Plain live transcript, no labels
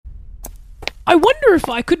I wonder if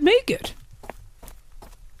I could make it.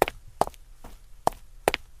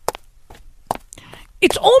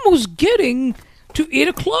 It's almost getting to 8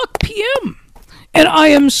 o'clock p.m., and I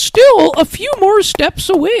am still a few more steps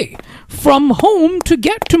away from home to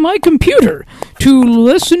get to my computer to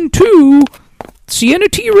listen to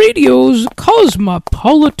CNT Radio's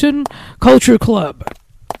Cosmopolitan Culture Club.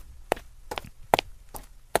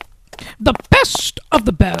 The best of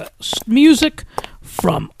the best music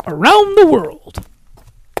from around the world.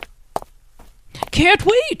 Can't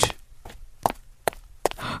wait!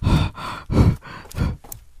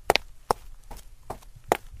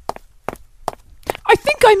 I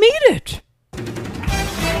think I made it!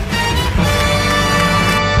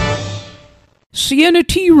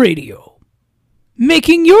 CNT Radio.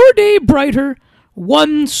 Making your day brighter,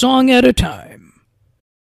 one song at a time.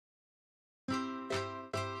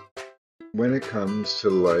 When it comes to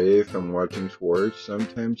life and watching sports,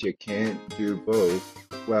 sometimes you can't do both.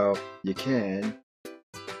 Well, you can,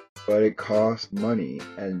 but it costs money,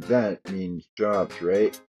 and that means jobs,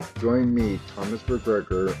 right? Join me, Thomas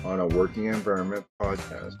McGregor, on a Working Environment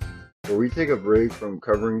podcast, where we take a break from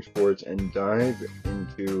covering sports and dive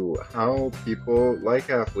into how people like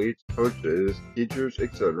athletes, coaches, teachers,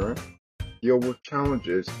 etc. deal with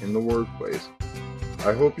challenges in the workplace.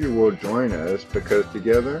 I hope you will join us because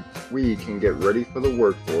together we can get ready for the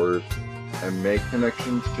workforce and make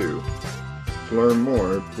connections too. To learn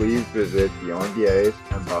more, please visit Beyond the Ice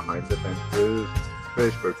and Behind the Benches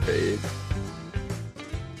Facebook page.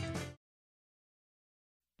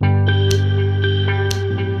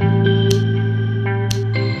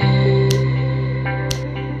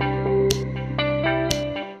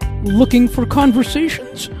 Looking for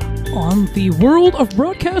conversations on the world of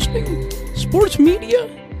broadcasting, sports media,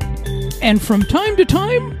 and from time to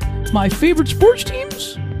time, my favorite sports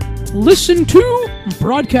teams? Listen to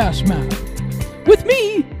Broadcast Map with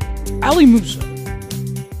me, Ali Musa.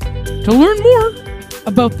 To learn more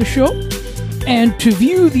about the show and to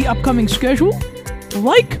view the upcoming schedule,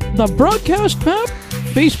 like the Broadcast Map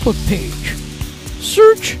Facebook page.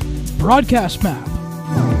 Search Broadcast Map.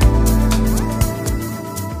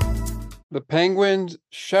 The Penguins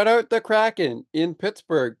shut out the Kraken in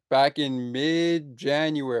Pittsburgh back in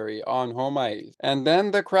mid-January on home ice. And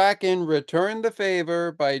then the Kraken returned the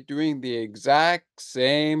favor by doing the exact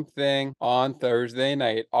same thing on Thursday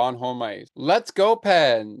night on home ice. Let's go,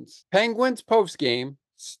 Pens! Penguins postgame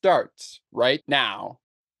starts right now.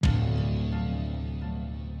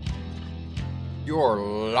 You're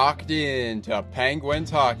locked in to Penguins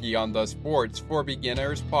hockey on the Sports for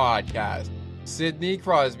Beginners podcast. Sidney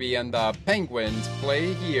Crosby and the Penguins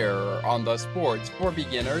play here on the Sports for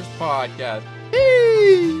Beginners podcast.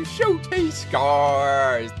 Hey, Showdown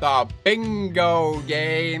scores! The bingo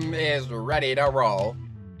game is ready to roll.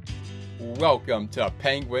 Welcome to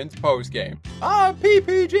Penguins postgame.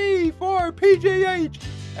 PPG for PGH.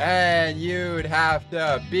 And you'd have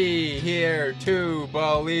to be here to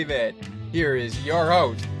believe it. Here is your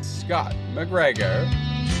host, Scott McGregor.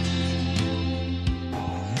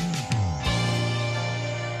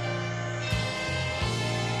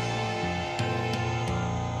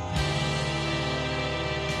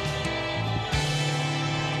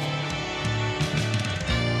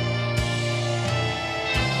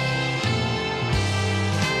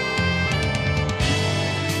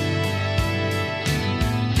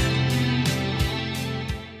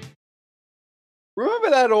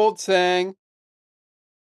 Remember that old saying,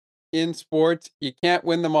 in sports, you can't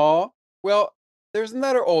win them all? Well, there's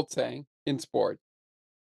another old saying in sports.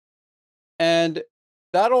 And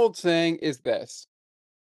that old saying is this.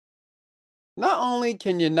 Not only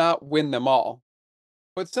can you not win them all,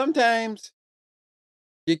 but sometimes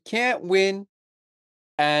you can't win,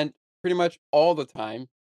 and pretty much all the time,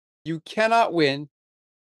 you cannot win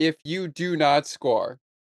if you do not score.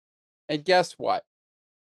 And guess what?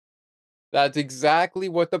 That's exactly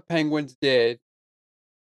what the Penguins did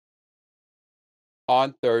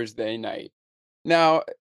on Thursday night. Now,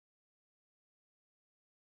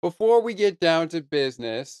 before we get down to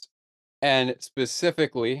business, and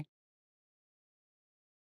specifically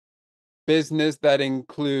business that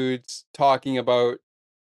includes talking about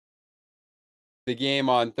the game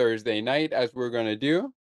on Thursday night, as we're going to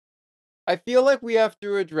do, I feel like we have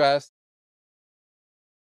to address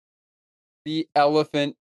the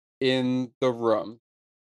elephant in the room.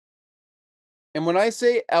 And when I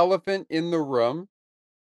say elephant in the room,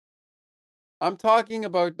 I'm talking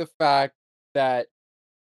about the fact that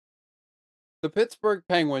the Pittsburgh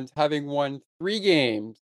Penguins, having won 3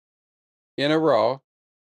 games in a row,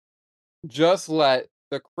 just let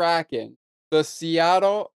the Kraken, the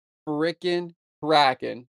Seattle frickin'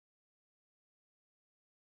 Kraken,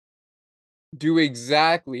 do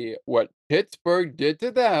exactly what Pittsburgh did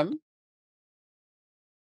to them.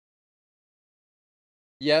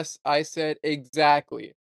 Yes, I said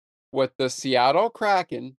exactly what the Seattle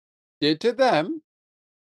Kraken did to them.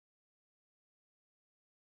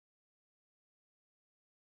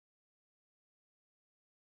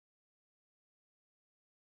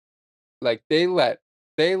 Like they let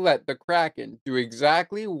the Kraken do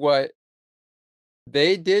exactly what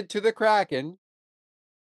they did to the Kraken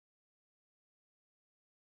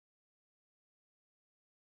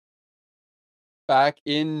back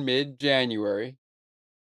in mid-January.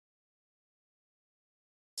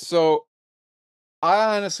 So,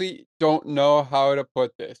 I honestly don't know how to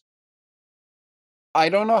put this. I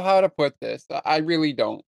don't know how to put this. I really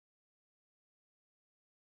don't.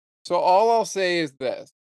 So all I'll say is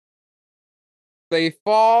this. They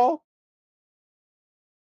fall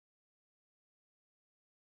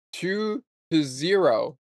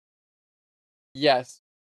 2-0. Yes,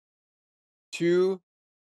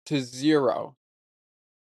 2-0.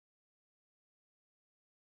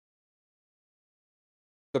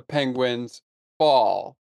 The Penguins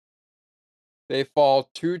fall. They fall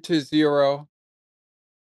 2-0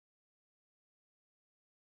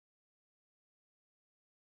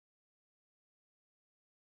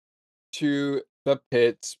 to the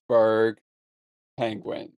Pittsburgh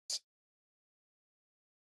Penguins.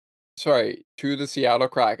 Sorry, to the Seattle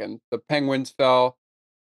Kraken. The Penguins fell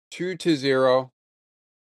 2-0.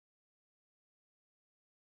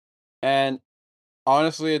 And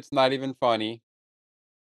honestly, it's not even funny.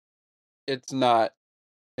 It's not.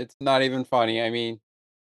 It's not even funny. I mean,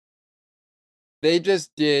 they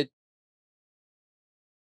just did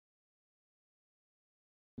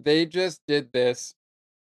they just did this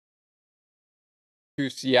to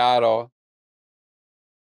Seattle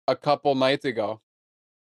a couple nights ago.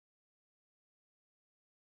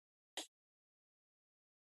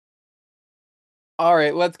 All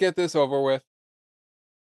right, let's get this over with.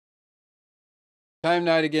 Time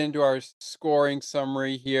now to get into our scoring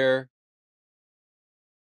summary here.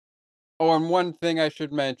 Oh, and one thing I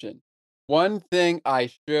should mention. One thing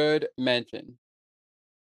I should mention.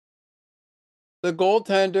 The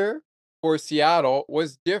goaltender for Seattle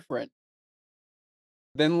was different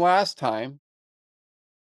than last time.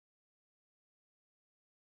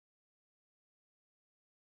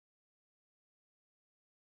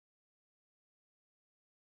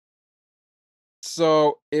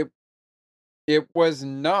 So it was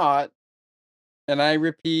not, and I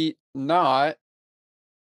repeat, not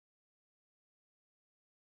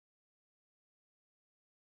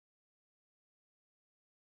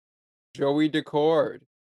Joey Decord.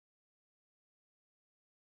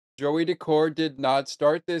 Joey Decord did not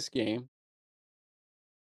start this game.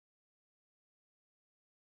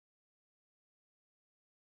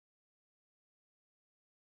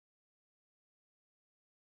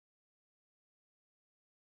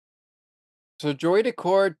 So Joey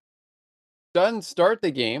Decord doesn't start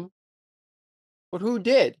the game. But who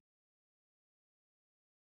did?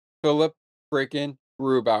 Philip freaking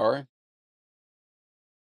Grubauer.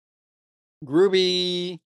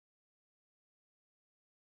 Gruby.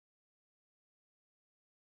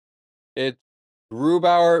 It's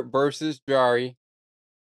Grubauer versus Jari.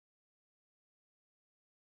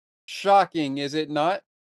 Shocking, is it not?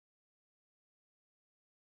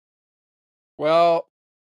 Well,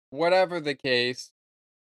 whatever the case,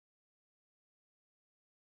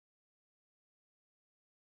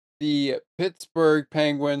 the Pittsburgh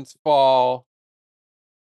Penguins fall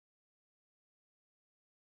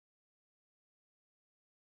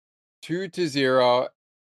 2-0,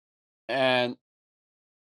 and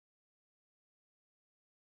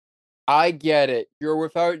I get it. You're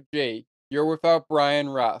without Jake. You're without Brian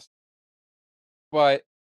Rust. But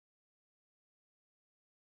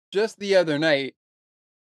just the other night,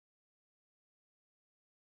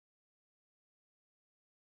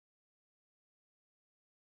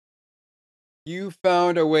 you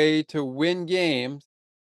found a way to win games.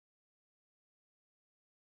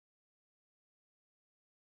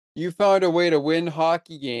 You found a way to win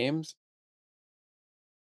hockey games.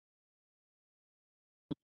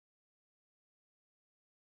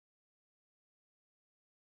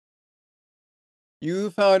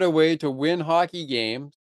 You found a way to win hockey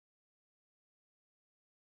games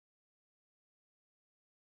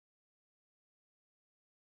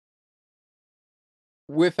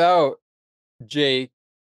without Jake.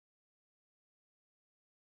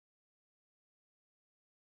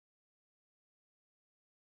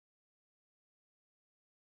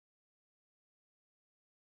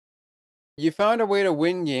 You found a way to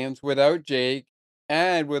win games without Jake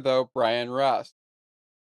and without Brian Rust.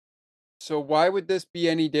 So why would this be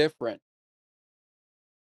any different?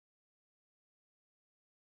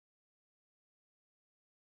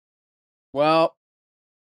 Well,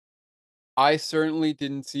 I certainly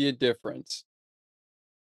didn't see a difference.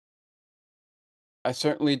 I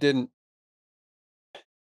certainly didn't.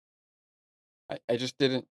 I just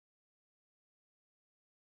didn't.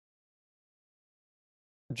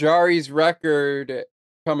 Jari's record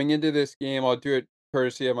coming into this game, I'll do it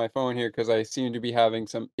courtesy of my phone here because I seem to be having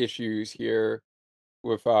some issues here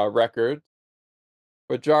with record.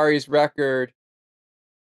 But Jari's record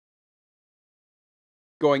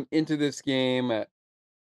going into this game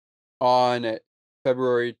on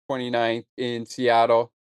February 29th in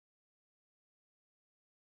Seattle,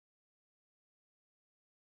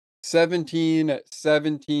 17,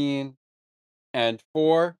 17, and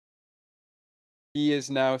 4. He is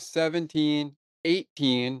now 17,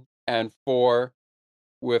 18, and 4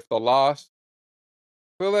 with the loss.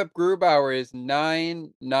 Philip Grubauer is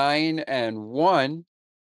 9, 9, and 1,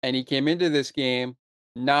 and he came into this game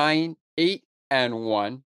 9, 8, and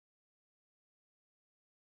 1.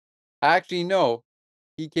 Actually, no,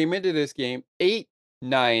 he came into this game 8,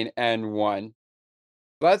 9, and 1.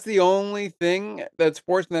 That's the only thing that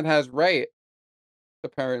Sportsnet has right,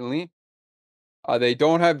 apparently. They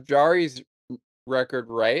don't have Jari's record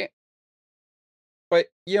right, but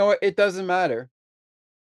you know what? It doesn't matter.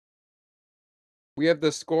 We have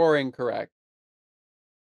the scoring correct.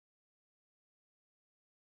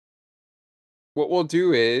 What we'll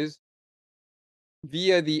do is,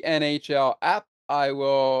 via the NHL app, I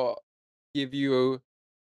will give you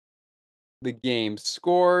the game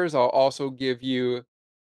scores. I'll also give you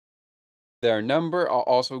their number. I'll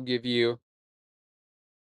also give you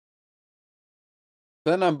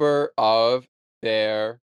the number of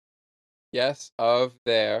their, yes, of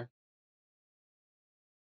their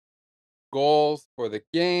goals for the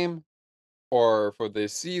game, or for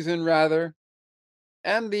this season rather,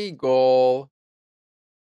 and the goal,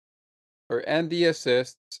 and the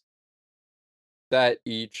assists that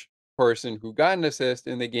each person who got an assist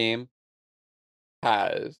in the game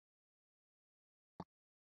has.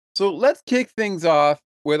 So let's kick things off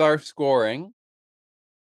with our scoring,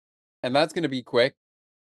 and that's going to be quick.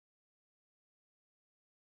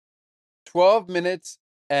 12 minutes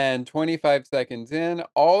and 25 seconds in,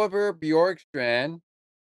 Oliver Bjorkstrand,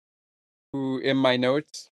 who in my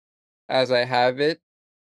notes, as I have it,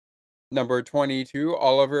 number 22,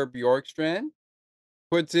 Oliver Bjorkstrand,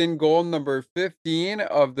 puts in goal number 15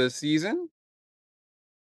 of the season,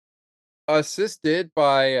 assisted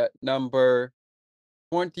by number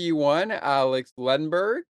 21, Alex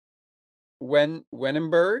Wenenberg,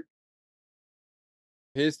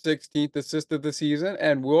 his 16th assist of the season,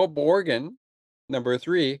 and Will Borgen, number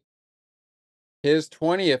 3, his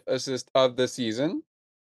 20th assist of the season.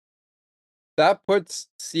 That puts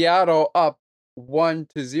Seattle up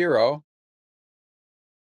 1-0.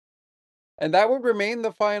 And that would remain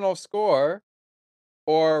the final score,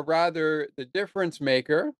 or rather the difference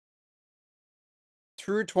maker,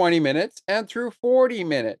 through 20 minutes and through 40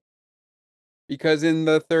 minutes. Because in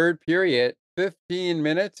the third period, 15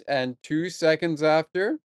 minutes and 2 seconds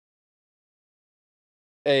after,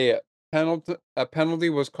 a penalty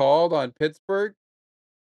was called on Pittsburgh.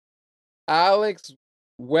 Alex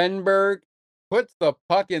Wenberg puts the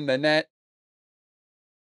puck in the net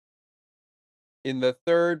in the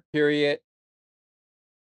third period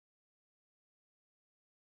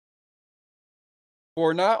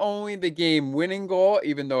for not only the game-winning goal,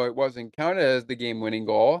 even though it wasn't counted as the game-winning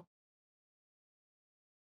goal,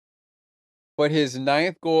 but his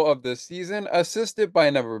 9th goal of the season, assisted by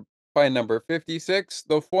number 56,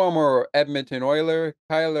 the former Edmonton Oiler,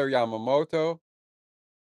 Tyler Yamamoto,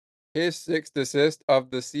 his 6th assist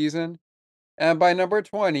of the season, and by number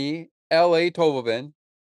 20, L.A. Tolvin,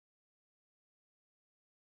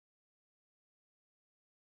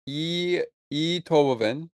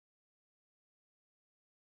 Tolvin,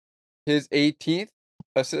 his 18th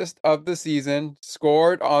assist of the season,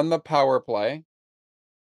 scored on the power play.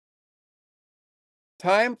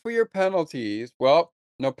 Time for your penalties. Well,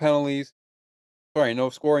 no penalties. Sorry, no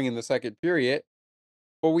scoring in the second period.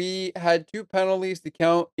 But we had 2 penalties to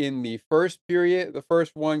count in the first period. The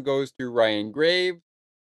first one goes to Ryan Graves.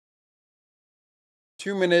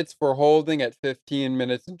 2 minutes for holding at 15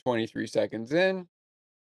 minutes and 23 seconds in.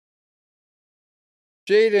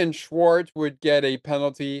 Jaden Schwartz would get a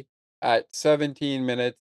penalty at 17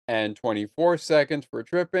 minutes and 24 seconds for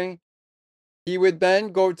tripping. He would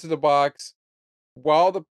then go to the box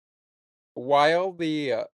while the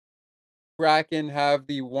Kraken have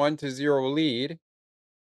the 1-0 lead.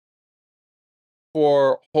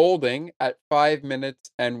 for holding at 5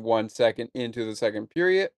 minutes and 1 second into the second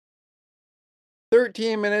period,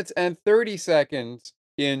 13 minutes and 30 seconds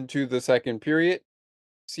into the second period.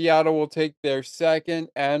 Seattle will take their second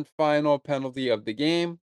and final penalty of the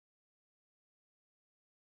game,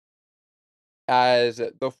 as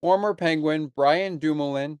the former Penguin Brian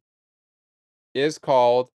Dumoulin is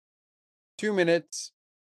called 2 minutes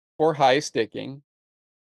for high sticking.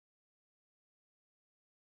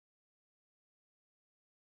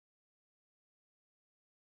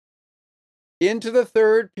 Into the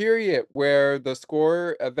third period, where the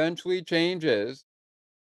score eventually changes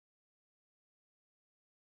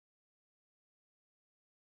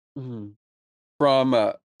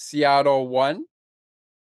from Seattle 1,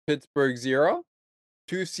 Pittsburgh 0,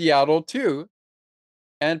 to Seattle 2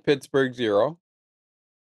 and Pittsburgh 0,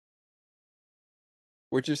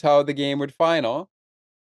 which is how the game would final.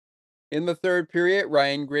 In the third period,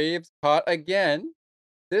 Ryan Graves caught again.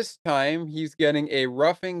 This time, he's getting a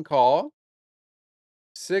roughing call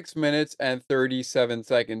 6 minutes and 37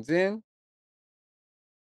 seconds in.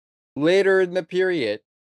 Later in the period,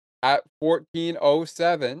 at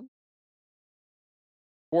 14:07,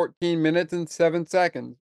 14 minutes and 7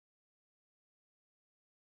 seconds,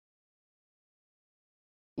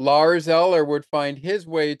 Lars Eller would find his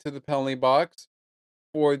way to the penalty box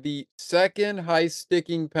for the second high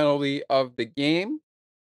sticking penalty of the game,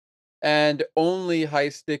 and only high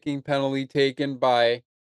sticking penalty taken by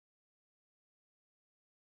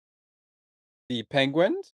the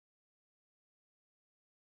Penguins.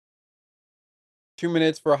 2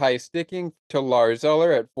 minutes for high sticking to Lars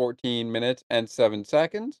Eller at 14 minutes and 7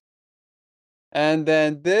 seconds. And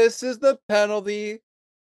then this is the penalty.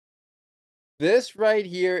 This right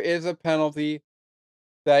here is a penalty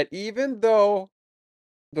that, even though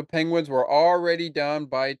the Penguins were already down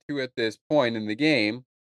by 2 at this point in the game,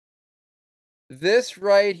 this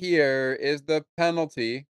right here is the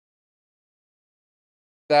penalty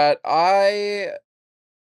that I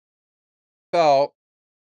felt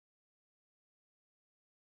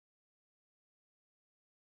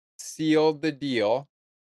sealed the deal.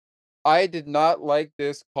 I did not like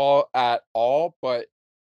this call at all, but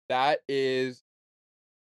that is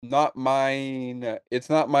not mine. It's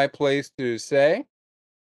not my place to say.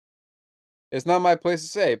 It's not my place to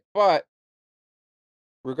say, but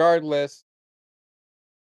regardless,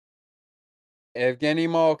 Evgeny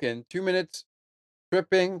Malkin, 2 minutes,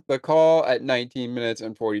 tripping the call at 19 minutes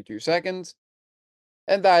and 42 seconds.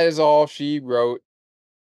 And that is all she wrote.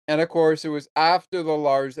 And of course, it was after the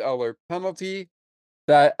Lars Eller penalty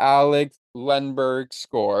that Alex Wenberg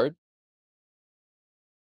scored.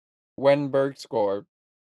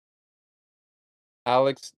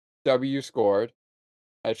 Alex W. scored,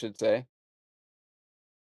 I should say.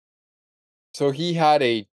 So he had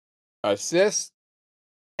a assist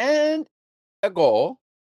and a goal.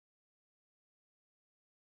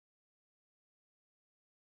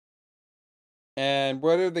 And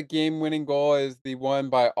whether the game-winning goal is the one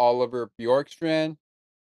by Oliver Bjorkstrand,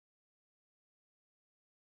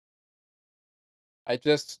 I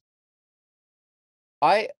just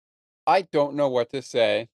I I don't know what to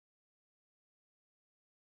say.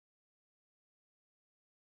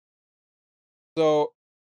 So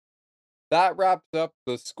that wraps up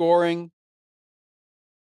the scoring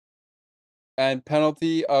and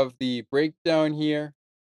penalty of the breakdown here,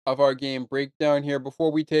 of our game breakdown here,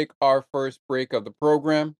 before we take our first break of the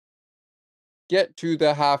program. Get to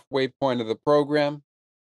the halfway point of the program.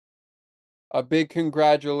 A big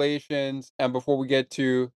congratulations, and before we get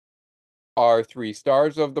to our 3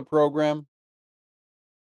 stars of the program,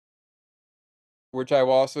 which I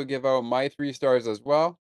will also give out my 3 stars as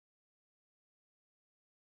well.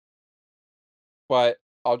 But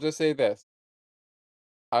I'll just say this.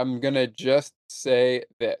 I'm gonna just say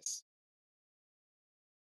this.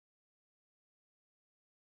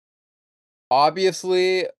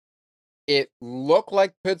 Obviously, it looked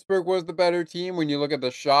like Pittsburgh was the better team when you look at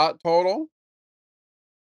the shot total,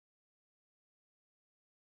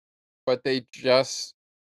 but they just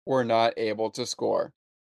were not able to score.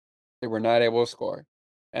 They were not able to score,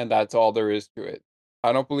 and that's all there is to it.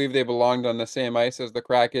 I don't believe they belonged on the same ice as the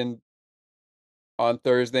Kraken on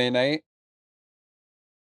Thursday night,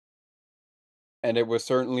 and it was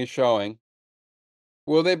certainly showing.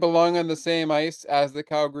 Will they belong on the same ice as the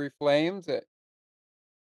Calgary Flames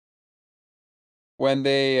when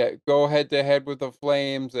they go head-to-head with the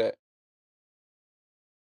Flames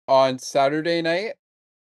on Saturday night?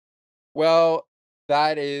 Well,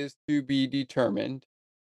 that is to be determined.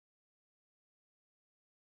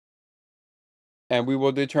 And we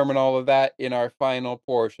will determine all of that in our final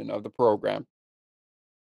portion of the program.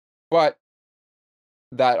 But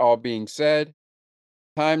that all being said,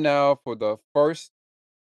 time now for the first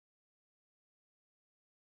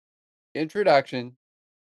introduction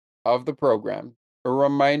of the program. A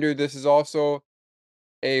reminder, this is also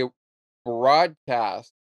a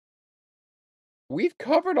broadcast. We've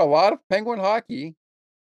covered a lot of Penguin hockey,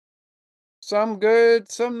 some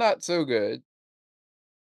good, some not so good.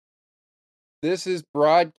 This is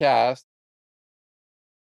broadcast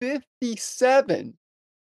 57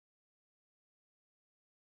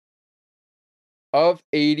 of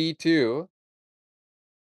 82,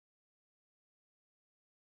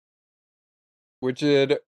 which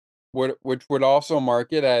would also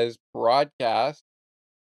mark it as broadcast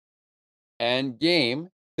and game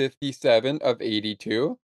 57 of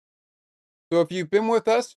 82. So if you've been with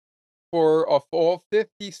us for a full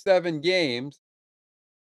 57 games,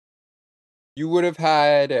 you would have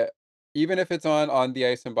had, even if it's on the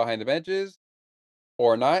ice and behind the benches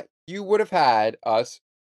or not, you would have had us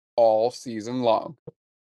all season long.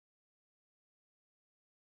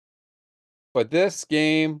 But this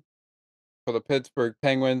game for the Pittsburgh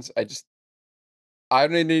Penguins, I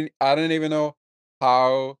don't even know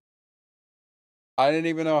how I didn't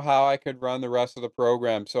even know how I could run the rest of the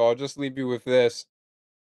program. So I'll just leave you with this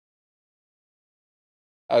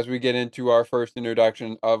as we get into our first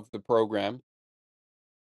introduction of the program.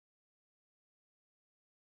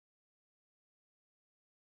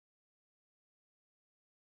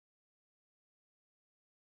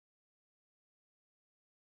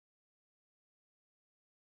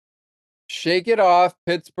 Shake it off,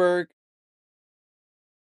 Pittsburgh.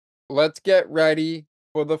 Let's get ready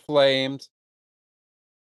for the Flames.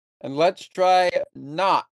 And let's try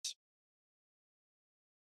not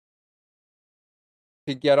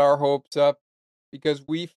to get our hopes up because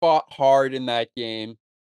we fought hard in that game.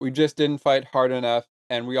 We just didn't fight hard enough.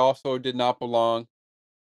 And we also did not belong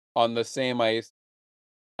on the same ice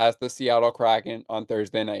as the Seattle Kraken on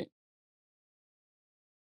Thursday night.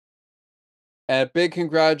 And a big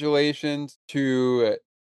congratulations to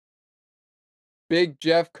Big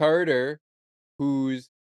Jeff Carter, whose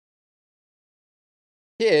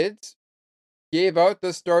kids gave out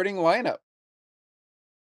the starting lineup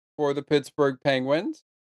for the Pittsburgh Penguins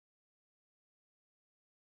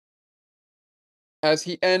as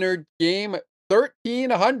he entered game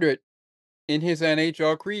 1300 in his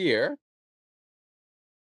NHL career.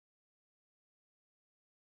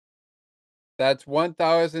 That's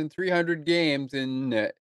 1,300 games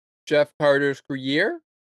in Jeff Carter's career.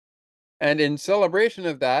 And in celebration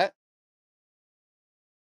of that,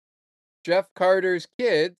 Jeff Carter's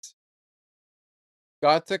kids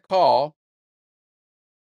got to call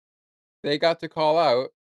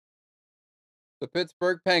out the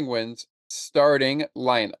Pittsburgh Penguins starting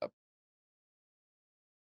lineup.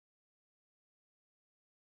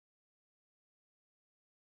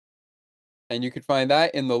 And you can find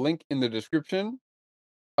that in the link in the description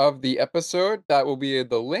of the episode. That will be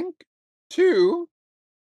the link to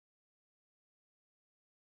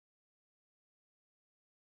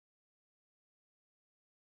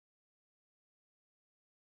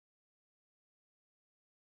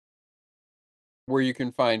where you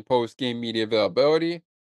can find post-game media availability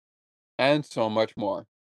and so much more.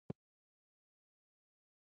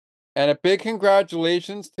 And a big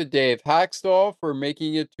congratulations to Dave Hackstall for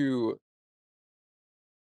making it to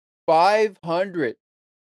 500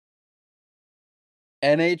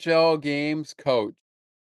 NHL games coach.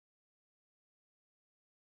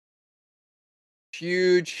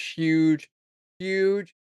 Huge, huge,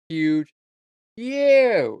 huge, huge,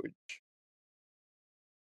 huge.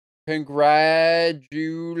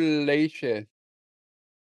 Congratulations.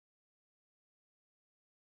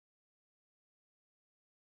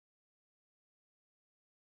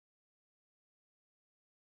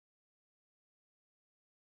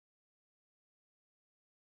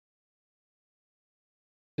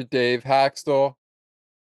 To Dave Hackstall.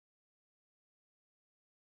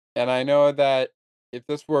 And I know that if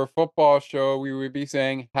this were a football show, we would be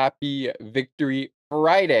saying Happy Victory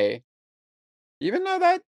Friday. Even though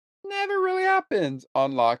that never really happens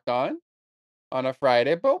on Locked on a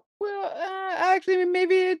Friday. But, well, actually,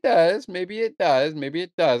 maybe it does. Maybe it does. Maybe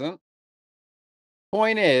it doesn't.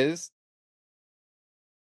 Point is,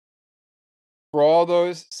 for all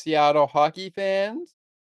those Seattle hockey fans,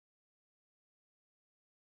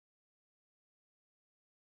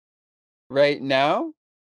 right now,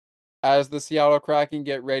 as the Seattle Kraken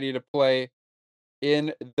get ready to play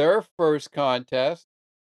in their first contest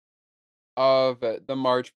of the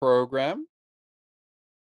March program,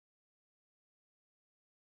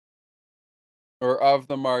 or of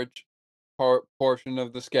the March portion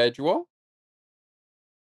of the schedule.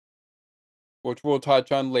 which we'll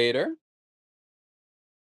touch on later.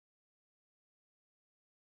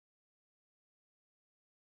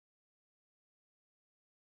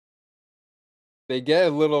 They get a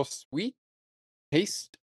little sweet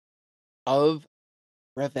taste of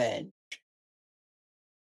revenge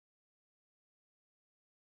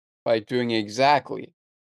by doing exactly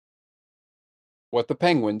what the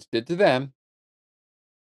Penguins did to them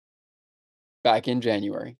back in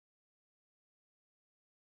January.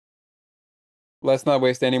 Let's not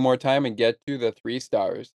waste any more time and get to the 3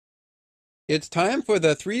 stars. It's time for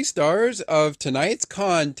the 3 stars of tonight's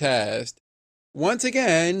contest. Once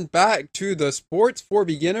again, back to the Sports for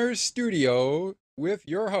Beginners studio with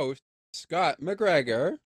your host, Scott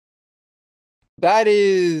McGregor. That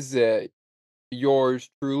is yours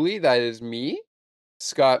truly. That is me,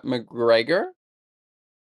 Scott McGregor.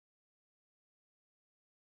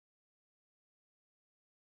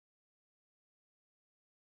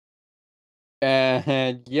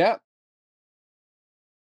 And yep.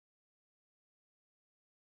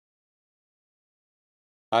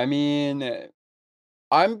 I mean,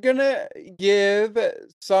 I'm gonna give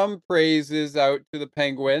some praises out to the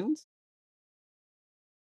Penguins.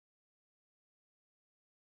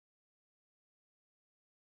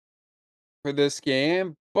 For this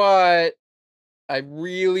game, but I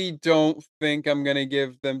really don't think I'm gonna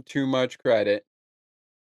give them too much credit.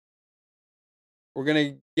 We're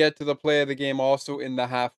gonna get to the play of the game also in the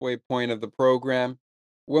halfway point of the program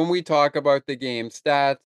when we talk about the game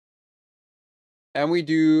stats and we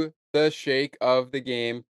do the shake of the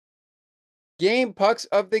game. Game pucks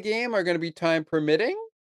of the game are gonna be time permitting,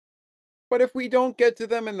 but if we don't get to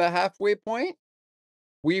them in the halfway point,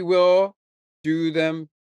 we will do them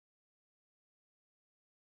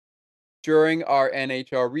during our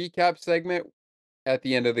NHL recap segment at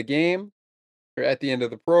the end of the game or at the end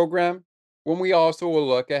of the program, when we also will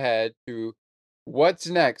look ahead to what's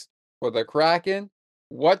next for the Kraken,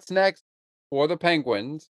 what's next for the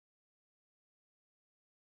Penguins.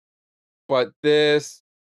 But this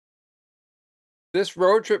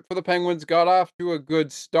road trip for the Penguins got off to a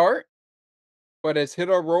good start, but it's hit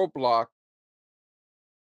a roadblock.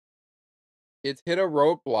 It's hit a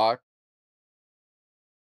roadblock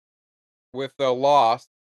with the loss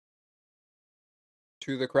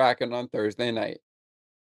to the Kraken on Thursday night.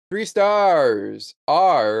 3 stars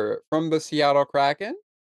are from the Seattle Kraken,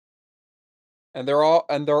 and they're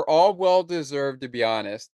all well deserved, to be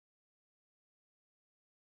honest.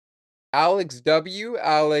 Alex W.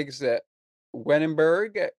 Alex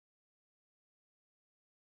Wenenberg,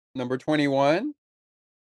 number 21,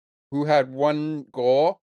 who had 1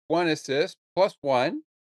 goal, 1 assist, +1,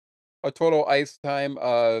 a total ice time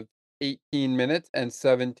of 18 minutes and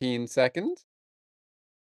 17 seconds.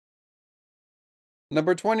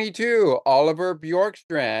 Number 22, Oliver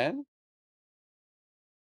Bjorkstrand,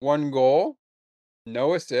 1 goal,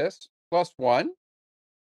 no assists, +1,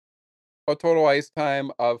 a total ice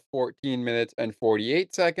time of 14 minutes and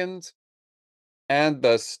 48 seconds. And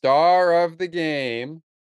the star of the game,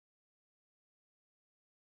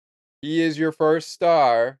 he is your first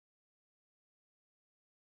star,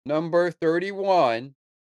 number 31,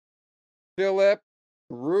 Philip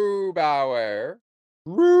Grubauer.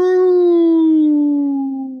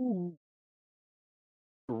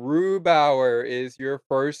 Grubauer is your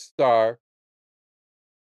first star,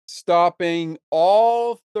 stopping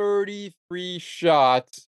all 33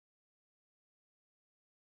 shots.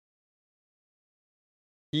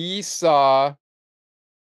 He saw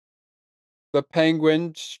the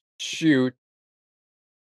Penguins shoot,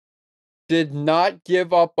 did not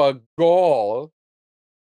give up a goal,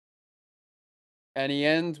 and he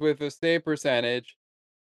ends with a save percentage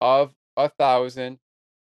of 1,000.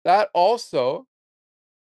 That also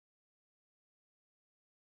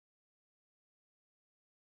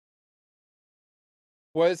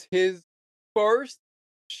was his first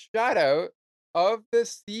shutout of the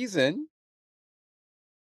season,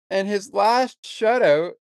 and his last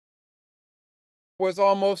shutout was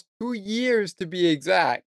almost 2 years to be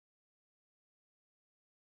exact.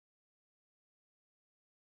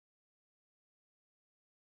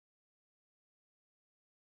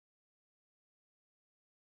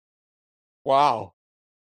 Wow.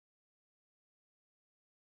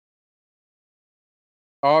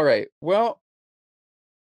 All right. Well,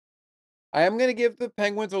 I am going to give the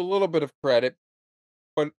Penguins a little bit of credit,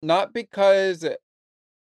 but not because,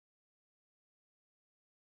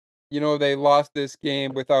 they lost this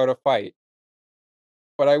game without a fight.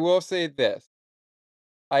 But I will say this.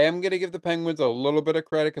 I am going to give the Penguins a little bit of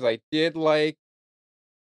credit because I did like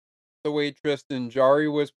the way Tristan Jarry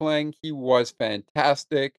was playing. He was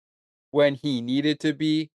fantastic when he needed to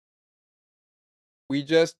be. we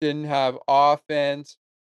just didn't have offense.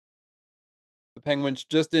 The Penguins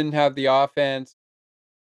just didn't have the offense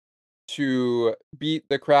to beat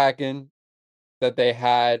the Kraken that they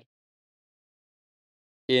had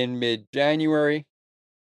in mid-January.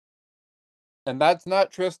 And that's not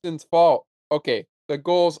Tristan's fault. Okay, the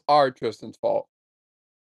goals are Tristan's fault.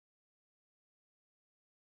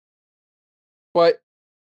 But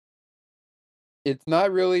it's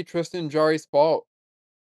not really Tristan Jarry's fault.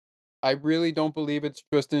 I really don't believe it's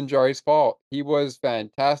Tristan Jarry's fault. He was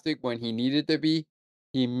fantastic when he needed to be.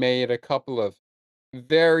 He made a couple of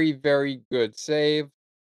very, very good saves.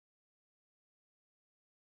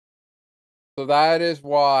 So that is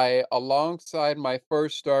why, alongside my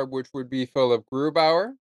first star, which would be Philip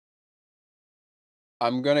Grubauer,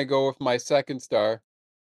 I'm going to go with my second star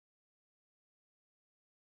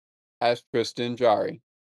as Tristan Jarry.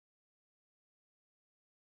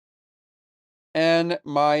 And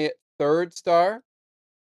my third star,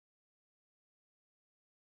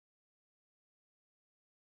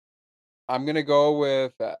 I'm going to go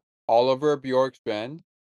with Oliver Bjorkstrand.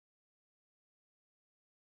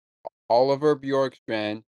 Oliver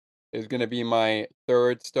Bjorkstrand is going to be my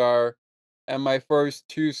third star. And my first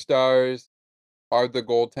two stars are the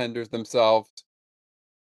goaltenders themselves,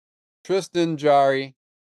 Tristan Jarry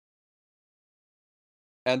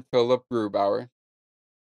and Philip Grubauer.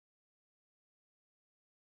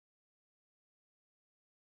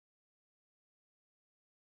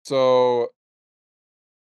 So,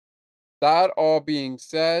 that all being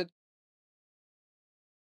said,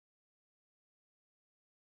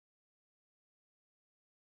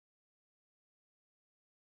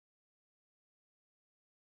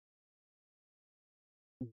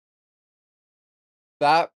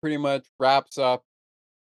 that pretty much wraps up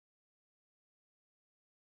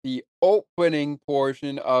the opening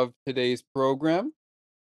portion of today's program.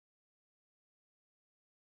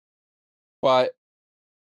 But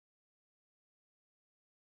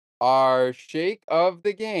our shake of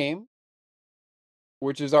the game,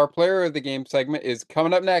 which is our player of the game segment, is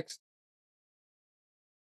coming up next.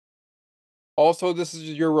 Also, this is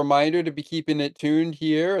your reminder to be keeping it tuned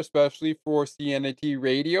here, especially for CNT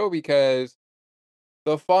Radio, because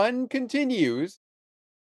the fun continues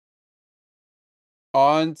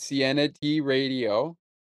on CNT Radio.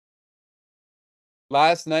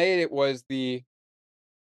 Last night, it was the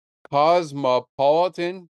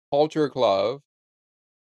Cosmopolitan Culture Club.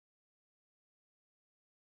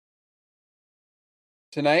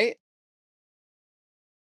 Tonight,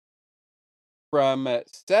 from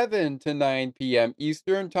 7 to 9 p.m.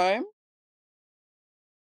 Eastern Time,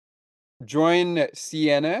 join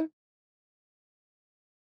Sienna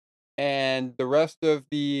and the rest of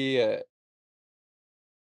the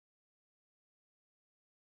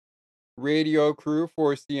radio crew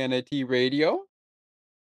for CNT Radio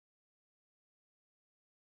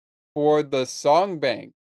for the Song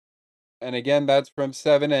Bank. And again, that's from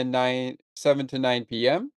 7 to 9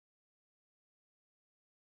 p.m.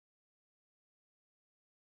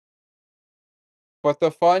 But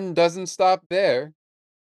the fun doesn't stop there.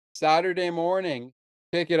 Saturday morning,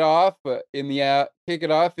 kick it off in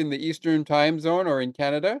the Eastern Time Zone or in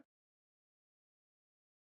Canada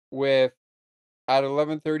with at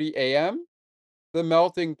 11:30 a.m. The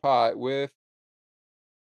Melting Pot with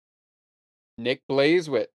Nick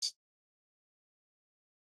Blazewitz.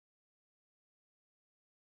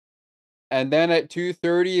 And then at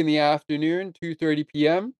 2:30 in the afternoon, 2:30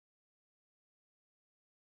 p.m.,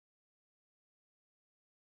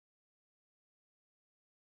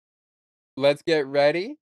 let's get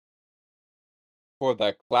ready for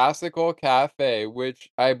the Classical Cafe, which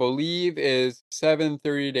I believe is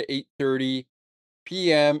 7:30 to 8:30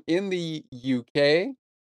 p.m. in the UK.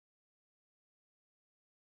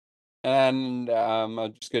 And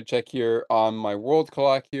I'm just going to check here on my world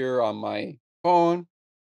clock here on my phone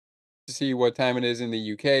to see what time it is in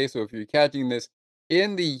the UK. So if you're catching this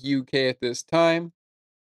in the UK at this time,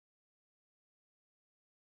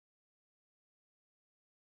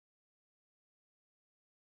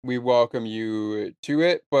 we welcome you to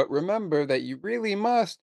it. But remember that you really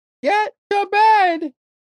must get to bed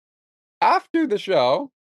after the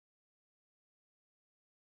show.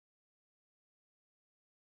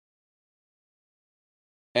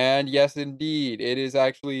 And yes, indeed, it is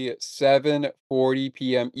actually 7:40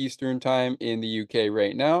 p.m. Eastern Time in the UK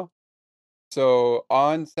right now. So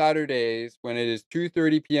on Saturdays, when it is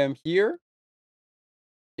 2:30 p.m. here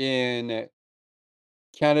in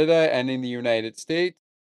Canada and in the United States,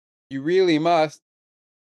 you really must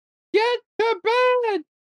get to bed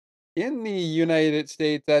in the United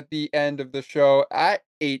States at the end of the show at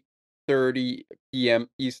 8:30 p.m.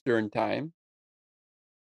 Eastern Time.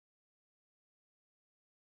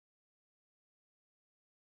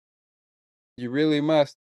 You really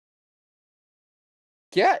must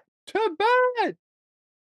get to bed.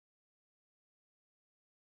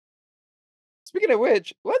 Speaking of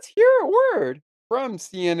which, let's hear a word from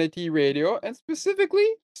CNT Radio and specifically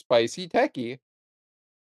Spicy Techie.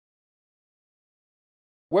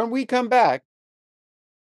 When we come back,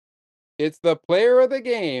 it's the player of the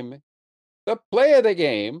game, the play of the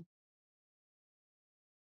game,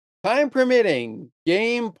 time permitting,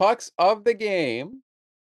 game pucks of the game,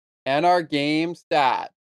 and our game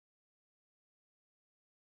stat.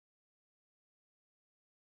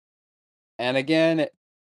 And again,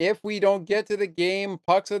 if we don't get to the game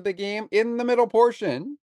pucks of the game in the middle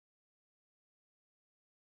portion,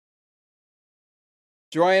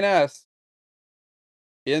 join us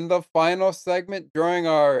in the final segment during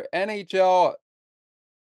our NHL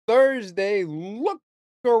Thursday look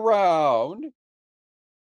around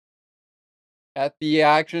at the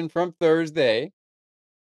action from Thursday.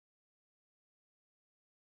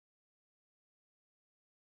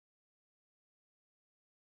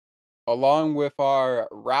 Along with our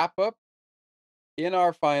wrap up in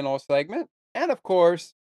our final segment. And of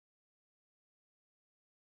course,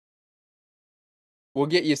 we'll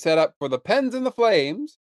get you set up for the Pens and the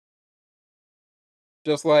Flames.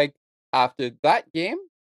 Just like after that game,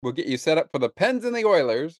 we'll get you set up for the Pens and the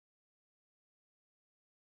Oilers.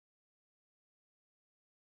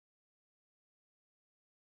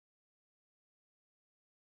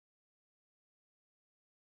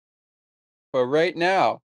 But right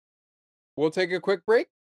now, we'll take a quick break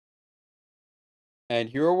and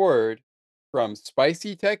hear a word from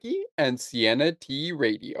Spicy Techie and Sienna T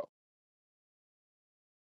Radio.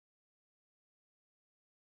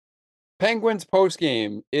 Penguins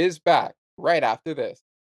postgame is back right after this.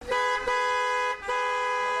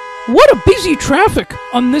 What a busy traffic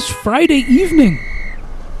on this Friday evening.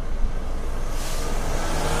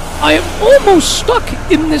 I am almost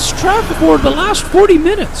stuck in this traffic for the last 40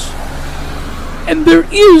 minutes. And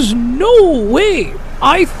there is no way,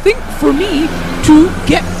 I think, for me to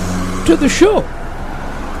get to the show.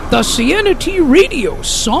 The Sienna T Radio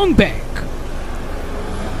Song Bank,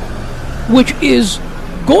 which is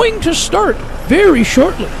going to start very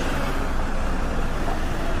shortly.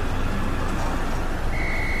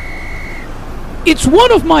 It's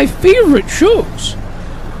one of my favorite shows.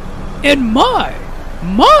 And my,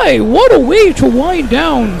 what a way to wind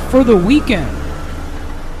down for the weekend.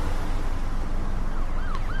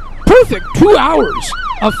 Perfect 2 hours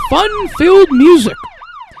of fun-filled music.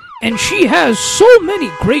 And she has so many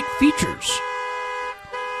great features.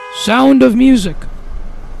 Sound of Music,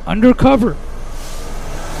 Undercover,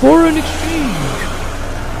 Foreign Exchange.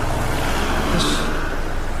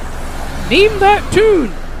 Name that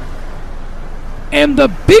tune. And the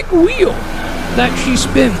big wheel that she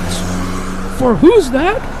spins. For Who's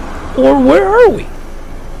That? Or Where Are We?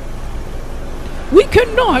 We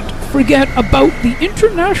cannot forget about the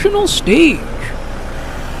international stage.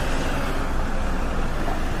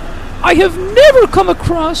 I have never come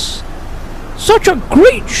across such a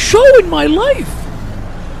great show in my life.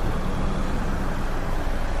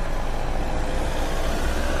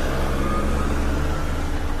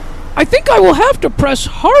 I think I will have to press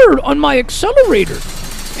hard on my accelerator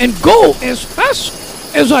and go as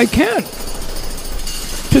fast as I can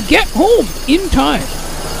to get home in time.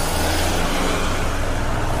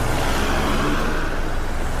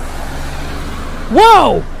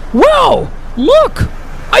 Wow! Wow! Look!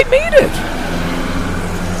 I made it!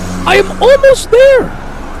 I am almost there!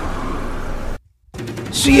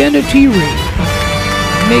 Sienna T. Radio,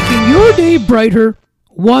 making your day brighter,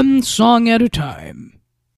 one song at a time.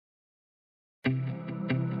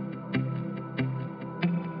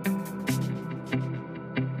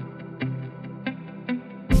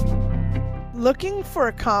 Looking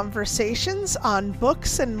for conversations on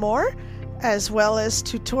books and more, as well as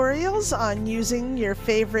tutorials on using your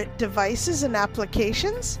favorite devices and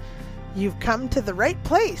applications? You've come to the right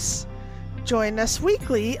place. Join us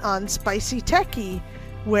weekly on Spicy Techie,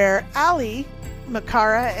 where Ali,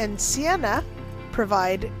 Makara, and Sienna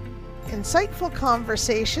provide insightful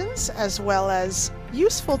conversations as well as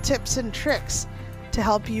useful tips and tricks to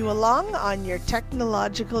help you along on your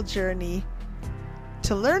technological journey.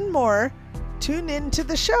 To learn more, tune in to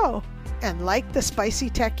the show and like the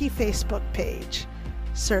Spicy Techie Facebook page.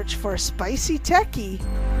 Search for Spicy Techie.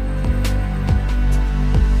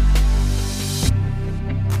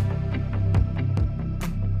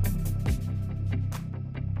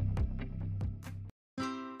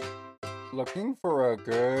 Looking for a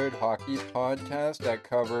good hockey podcast that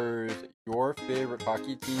covers your favorite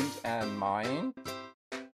hockey teams and mine?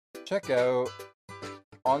 Check out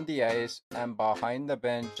On the Ice and Behind the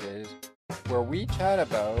Benches where we chat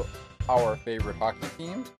about our favorite hockey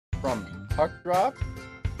teams from puck drop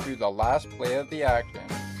to the last play of the action.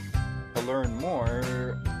 To learn more,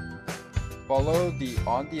 follow the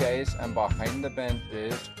On the Ice and Behind the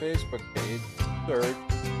Benches Facebook page. Search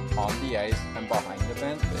On the Ice and Behind the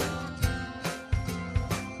Benches.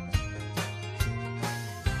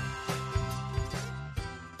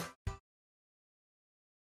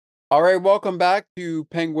 All right, welcome back to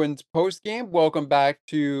Penguins postgame. Welcome back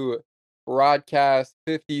to broadcast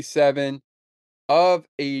 57 of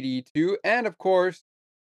 82, and of course,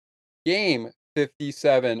 game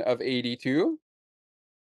 57 of 82.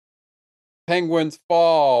 Penguins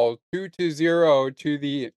fall 2-0 to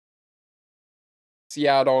the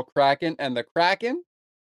Seattle Kraken, and the Kraken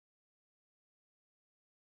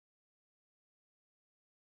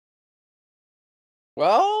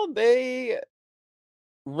they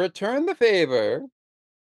return the favor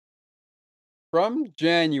from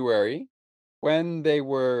January when they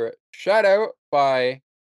were shut out by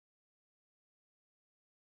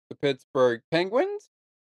the Pittsburgh Penguins.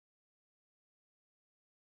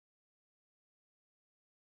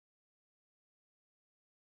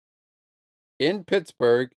 In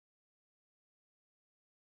Pittsburgh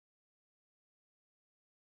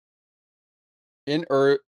in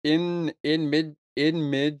mid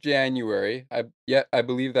January. I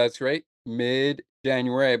believe that's right. Mid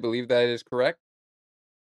January, I believe that is correct.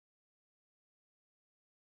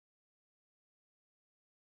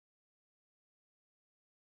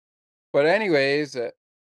 But anyways,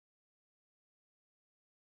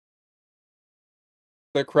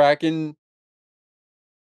 the Kraken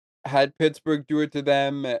had Pittsburgh do it to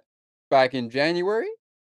them back in January.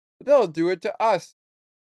 They'll do it to us,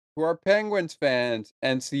 who are Penguins fans,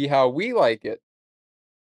 and see how we like it.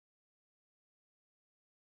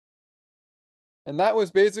 And that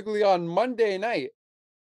was basically on Monday night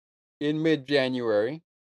in mid-January.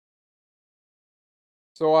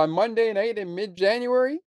 So on Monday night in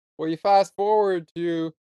mid-January, well, you fast forward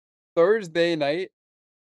to Thursday night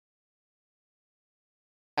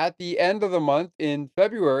at the end of the month in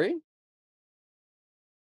February.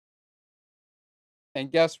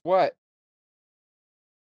 And guess what?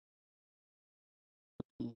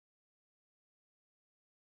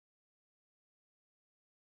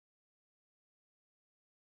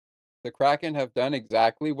 The Kraken have done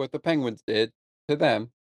exactly what the Penguins did to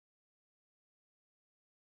them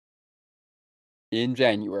in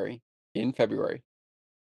February.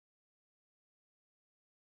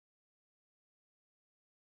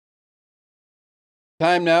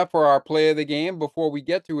 Time now for our play of the game. Before we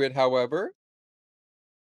get to it, however,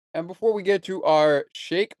 and before we get to our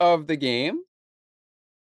shake of the game,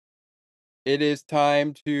 it is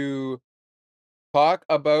time to talk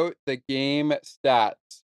about the game stats.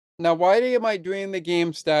 Now, why am I doing the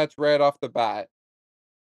game stats right off the bat?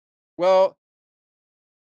 Well,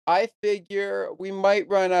 I figure we might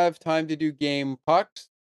run out of time to do game pucks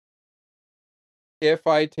if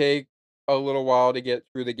I take a little while to get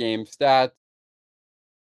through the game stats.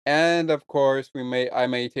 And of course, I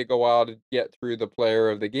may take a while to get through the player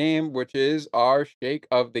of the game, which is our shake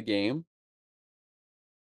of the game.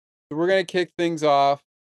 So we're going to kick things off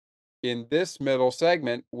in this middle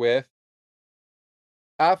segment with,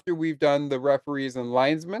 after we've done the referees and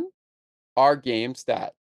linesmen, our game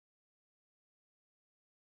stat.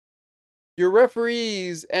 Your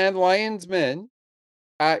referees and linesmen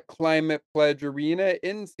at Climate Pledge Arena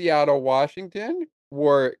in Seattle, Washington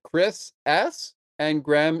were Chris S. and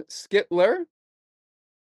Graham Skittler.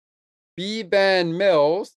 B. Van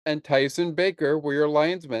Mills and Tyson Baker were your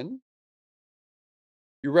linesmen.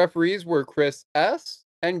 Your referees were Chris S.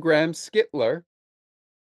 and Graham Skittler,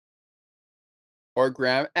 or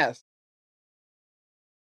Graham S.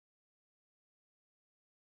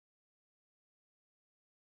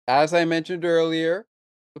 As I mentioned earlier,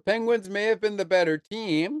 the Penguins may have been the better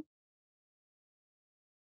team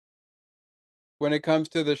when it comes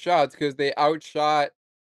to the shots because they outshot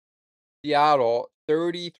Seattle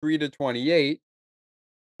 33-28.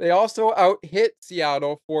 They also out-hit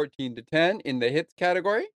Seattle 14-10 in the hits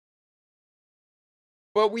category.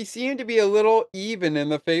 But we seem to be a little even in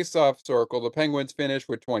the face-off circle. The Penguins finished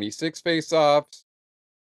with 26 face-offs.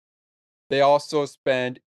 They also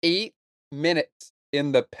spend 8 minutes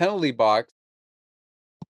in the penalty box.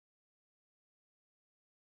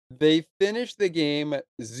 They finished the game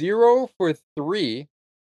 0 for 3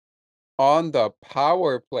 on the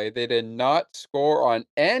power play. They did not score on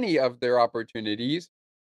any of their opportunities.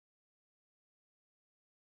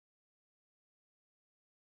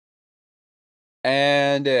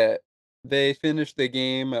 And they finished the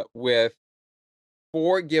game with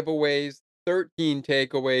 4 giveaways 13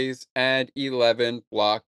 takeaways, and 11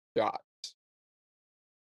 blocked shots.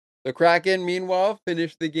 The Kraken, meanwhile,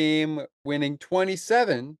 finished the game winning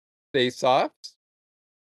 27 faceoffs,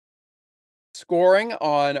 scoring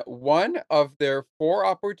on one of their 4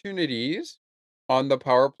 opportunities on the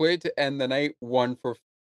power play to end the night 1 for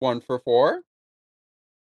 4.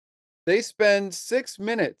 They spend 6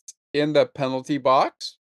 minutes in the penalty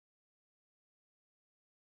box,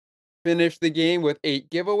 finished the game with 8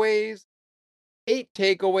 giveaways, 8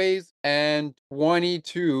 takeaways, and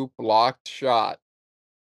 22 blocked shots.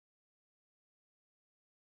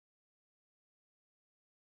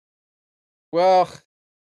 Well,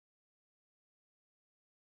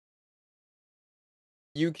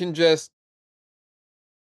 you can just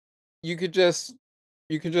you could just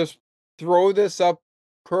you could just throw this up,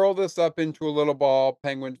 curl this up into a little ball,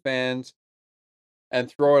 Penguin fans,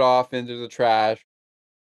 and throw it off into the trash.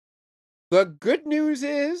 The good news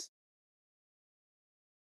is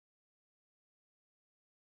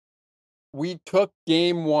we took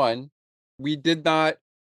game 1. We did not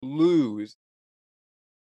lose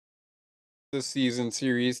the season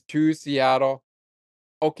series to Seattle.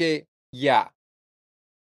 Okay, yeah.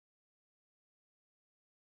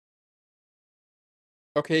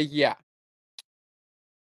 Okay, yeah.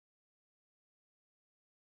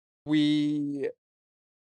 We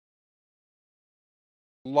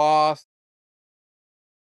lost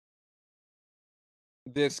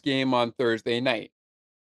this game on Thursday night.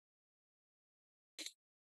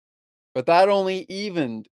 But that only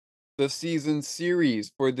evened the season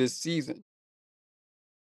series for this season.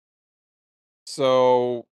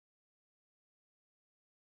 So,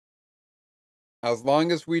 as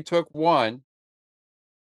long as we took 1,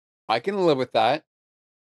 I can live with that.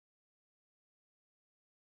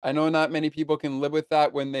 I know not many people can live with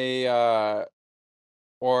that when they,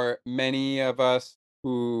 or many of us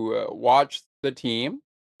who watch the team,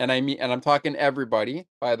 and and I'm talking everybody,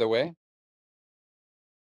 by the way.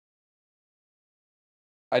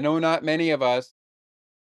 I know not many of us,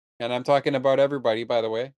 and I'm talking about everybody, by the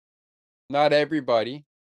way. Not everybody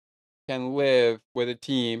can live with a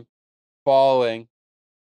team falling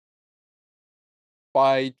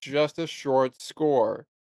by just a short score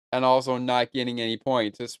and also not getting any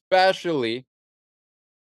points, especially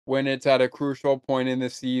when it's at a crucial point in the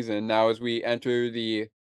season. Now, as we enter the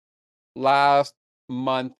last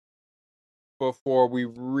month before we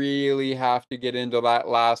really have to get into that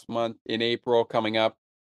last month in April coming up,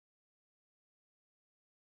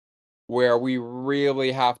 where we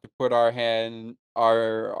really have to put our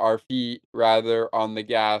feet rather on the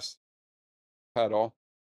gas pedal.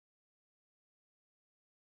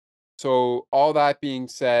 So all that being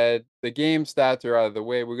said, the game stats are out of the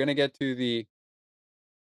way. We're going to get to the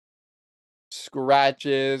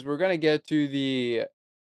scratches. We're going to get to the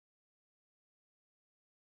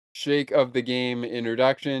shake of the game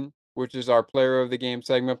introduction, which is our player of the game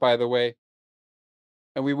segment, by the way.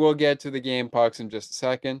 And we will get to the game pucks in just a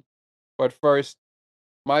second. But first,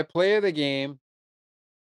 my play of the game.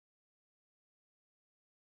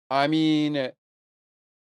 I mean,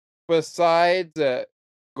 besides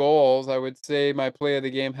goals, I would say my play of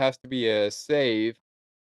the game has to be a save.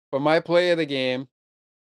 But my play of the game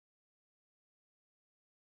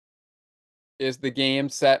is the game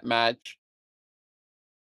set match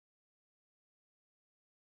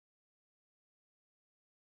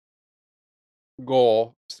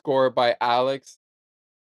goal scored by Alex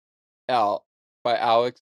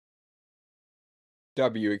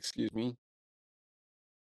W, excuse me.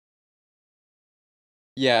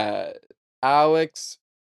 Yeah, Alex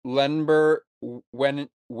Wenenberg.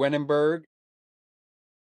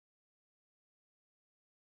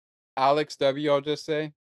 Alex W, I'll just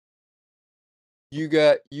say.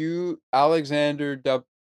 Alexander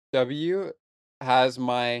W has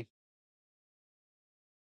my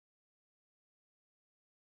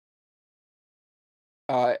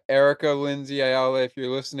Erica Lindsay Ayala. If you're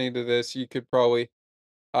listening to this, you could probably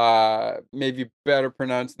maybe better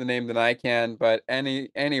pronounce the name than I can. But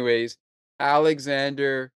anyways,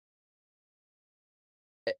 Alexander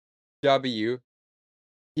W.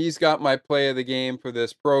 He's got my play of the game for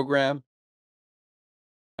this program,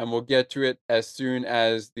 and we'll get to it as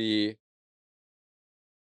we're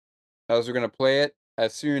gonna play it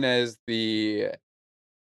as soon as the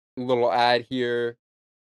little ad here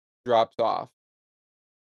drops off.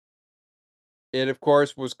 It, of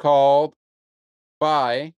course, was called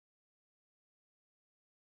by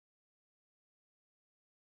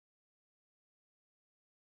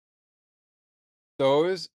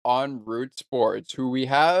those on Root Sports, who we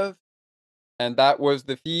have, and that was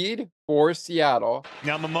the feed for Seattle.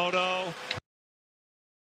 Yamamoto.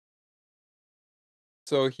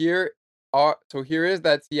 So here is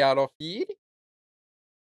that Seattle feed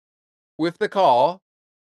with the call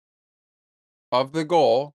of the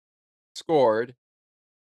goal scored.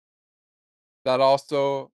 That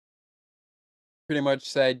also pretty much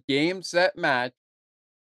said game, set, match.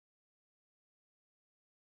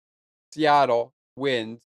 Seattle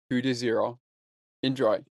wins 2-0.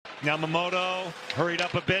 Enjoy. Yamamoto hurried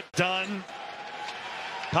up a bit, done.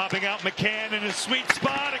 Popping out McCann in a sweet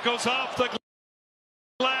spot. It goes off the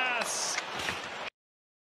glass.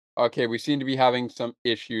 Okay, we seem to be having some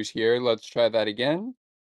issues here. Let's try that again.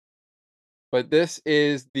 But this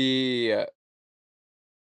is the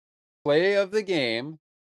play of the game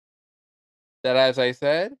that, as I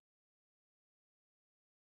said,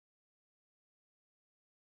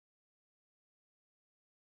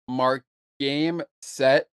 marked game,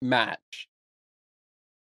 set, match.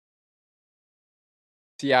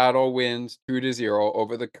 Seattle wins 2-0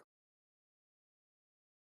 over the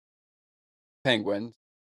Penguins.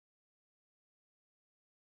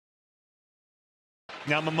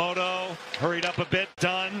 Yamamoto hurried up a bit,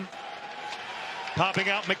 done. Popping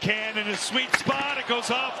out McCann in a sweet spot. It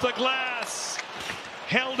goes off the glass.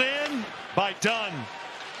 Held in by Dunn.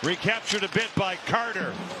 Recaptured a bit by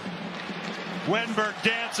Carter. Wenberg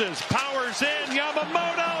dances, powers in.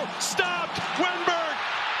 Yamamoto stopped. Wenberg,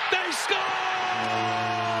 they score!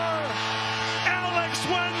 Alex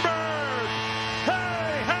Wenberg!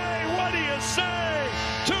 Hey, what do you say?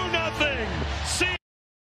 2-0. Seattle.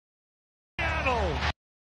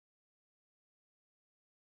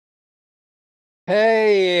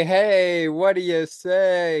 Hey, what do you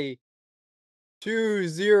say?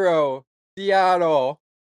 2-0 Seattle.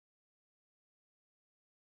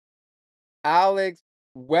 Alex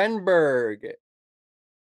Wenberg.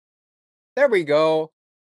 There we go.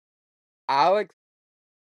 Alex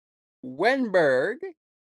Wenberg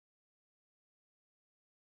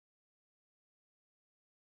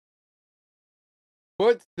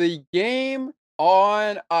puts the game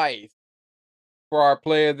on ice for our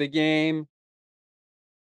play of the game.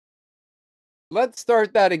 Let's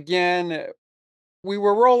start that again. We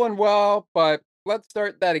were rolling well, but let's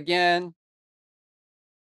start that again.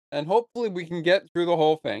 And hopefully we can get through the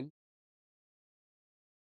whole thing.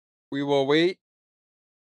 We will wait.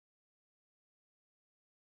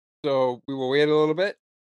 So we will wait a little bit.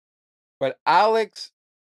 But Alexander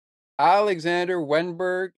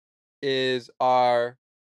Wenberg is our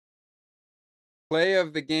play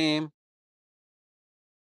of the game.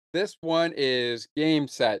 This one is game,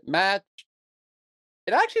 set, match.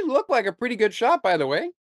 It actually looked like a pretty good shot, by the way.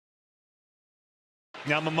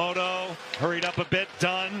 Yamamoto hurried up a bit,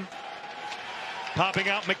 done. Popping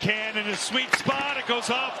out McCann in a sweet spot. It goes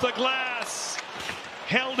off the glass.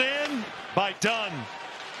 Held in by Dunn.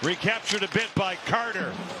 Recaptured a bit by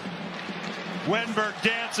Carter. Wenberg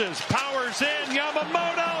dances, powers in.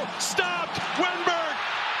 Yamamoto stopped. Wenberg,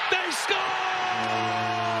 they score!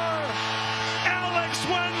 Alex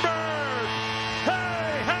Wenberg!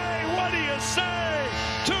 Hey, what do you say?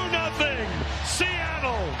 2-0.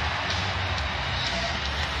 Seattle.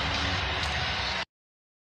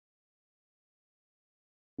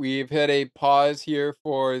 We've hit a pause here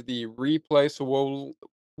for the replay, so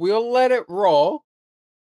we'll let it roll.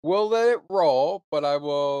 We'll let it roll, but I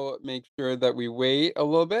will make sure that we wait a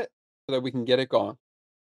little bit so that we can get it going.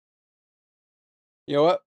 You know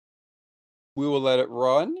what? We will let it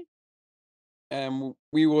run, and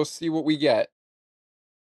we will see what we get.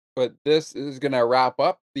 But this is going to wrap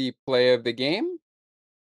up the play of the game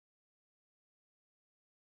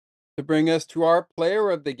to bring us to our player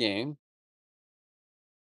of the game,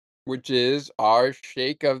 which is our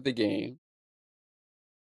shake of the game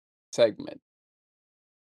segment.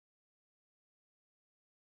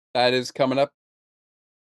 That is coming up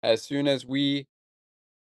as soon as we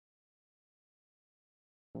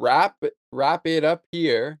wrap it up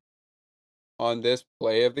here on this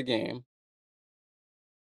play of the game.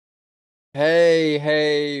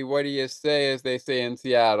 Hey, what do you say, as they say in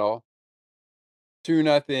Seattle?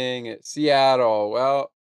 2-0 Seattle.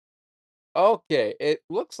 Well, okay, it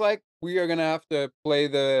looks like we are gonna have to play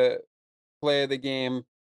the play of the game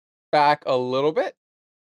back a little bit.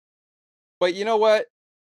 But you know what?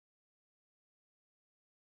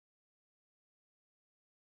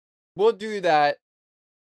 We'll do that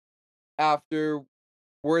after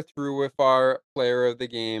we're through with our player of the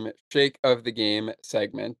game, shake of the game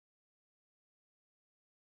segment.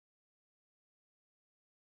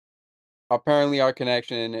 Apparently our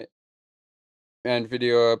connection and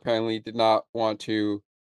video apparently did not want to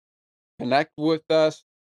connect with us,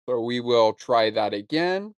 so we will try that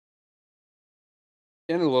again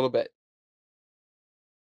in a little bit.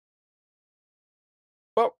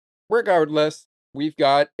 regardless, we've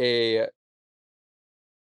got a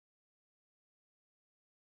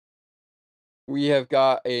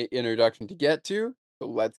introduction to get to, so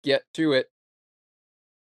let's get to it.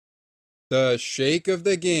 The shake of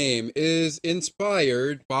the game is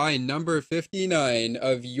inspired by number 59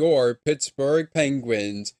 of your Pittsburgh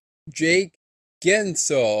Penguins, Jake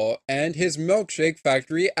Gensel, and his Milkshake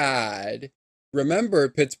Factory ad. Remember,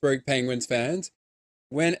 Pittsburgh Penguins fans,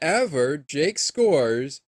 whenever Jake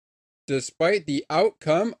scores, despite the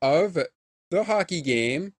outcome of the hockey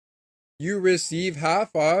game, you receive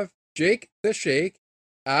half off Jake the Shake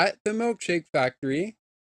at the Milkshake Factory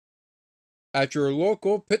at your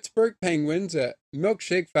local Pittsburgh Penguins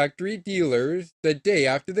Milkshake Factory dealers the day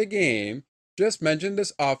after the game. Just mention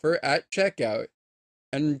this offer at checkout.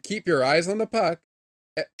 And keep your eyes on the puck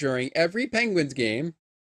during every Penguins game,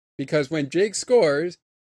 because when Jake scores,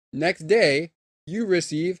 next day, you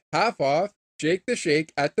receive half off Jake the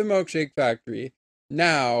Shake at the Milkshake Factory.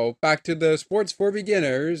 Now, back to the Sports for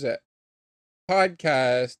Beginners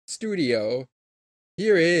podcast studio.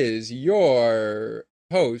 Here is your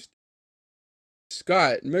host,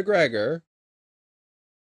 Scott McGregor.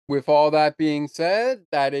 With all that being said,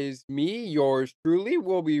 that is me, yours truly.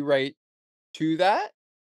 We'll be right to that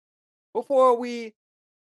before we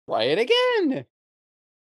try it again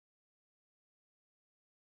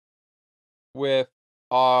with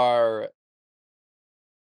our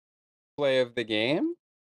play of the game.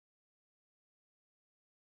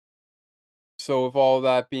 So with all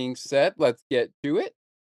that being said, let's get to it.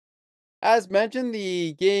 As mentioned,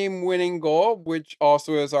 the game-winning goal, which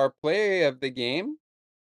also is our play of the game,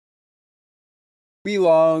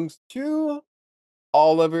 belongs to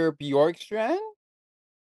Oliver Bjorkstrand,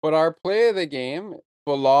 but our play of the game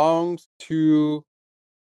belongs to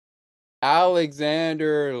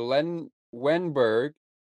Alexander Wenberg.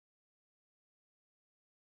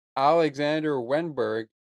 Alexander Wenberg,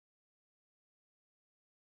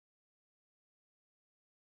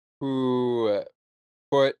 who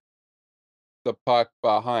put the puck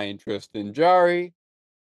behind Tristan Jarry,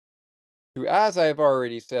 who, as I've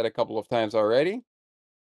already said a couple of times already,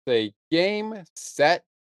 say game, set,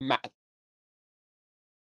 match.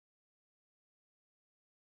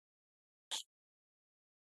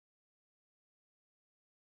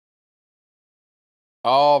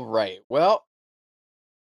 All right, well,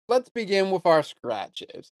 let's begin with our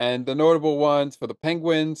scratches. And the notable ones for the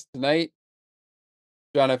Penguins tonight: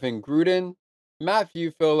 Jonathan Gruden,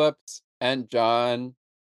 Matthew Phillips, and Jonathan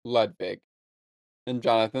Ludwig.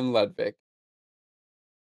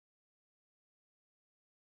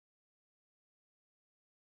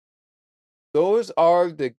 Those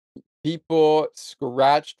are the people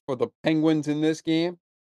scratched for the Penguins in this game.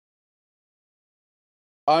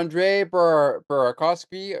 Andrei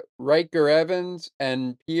Burakovsky, Riker Evans,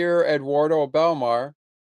 and Pierre Eduardo Belmar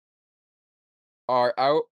are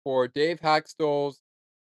out for Dave Haxtell's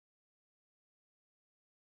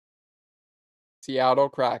Seattle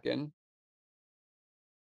Kraken.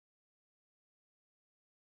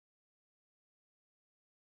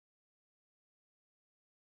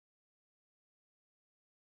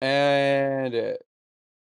 And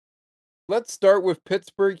let's start with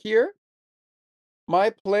Pittsburgh here. My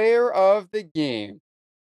player of the game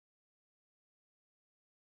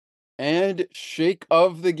and shake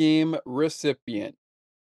of the game recipient,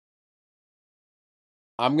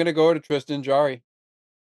 I'm going to go to Tristan Jarry.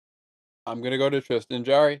 I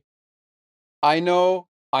know.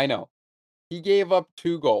 He gave up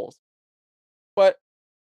 2 goals. But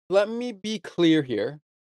let me be clear here.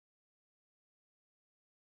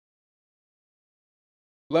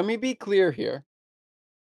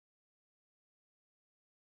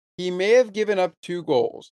 He may have given up 2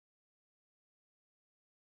 goals,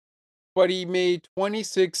 but he made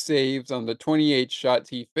 26 saves on the 28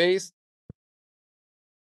 shots he faced.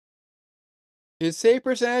 His save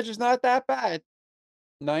percentage is not that bad.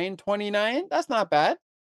 .929, that's not bad.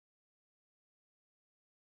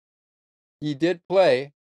 He did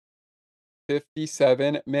play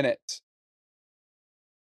 57 minutes.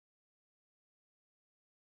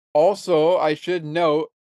 Also, I should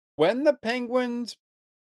note, when the Penguins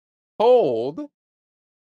pulled,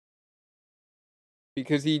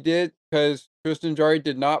 because Tristan Jarry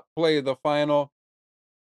did not play the final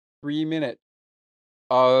 3 minutes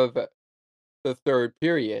of the third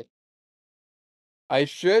period, I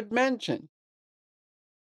should mention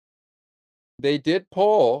they did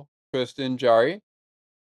pull Tristan Jarry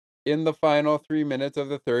in the final 3 minutes of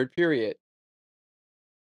the third period.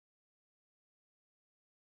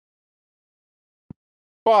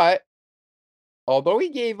 But although he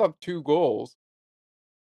gave up 2 goals,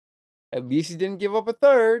 at least he didn't give up a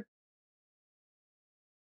third.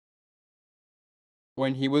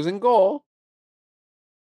 when he was in goal,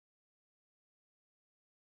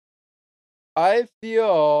 I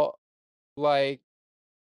feel like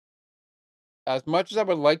as much as I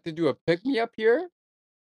would like to do a pick-me-up here,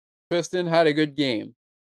 Tristan had a good game.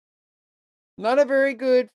 Not a very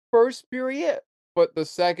good first period, but the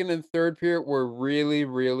second and third period were really,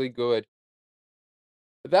 really good.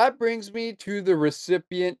 That brings me to the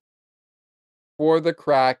recipient for the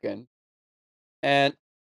Kraken. And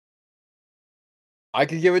I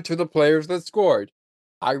could give it to the players that scored.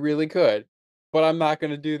 I really could. But I'm not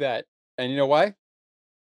going to do that. And you know why?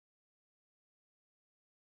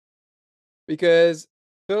 Because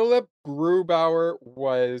Philip Grubauer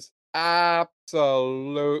was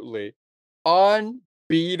absolutely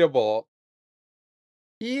unbeatable.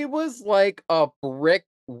 He was like a brick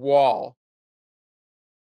wall.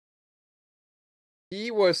 He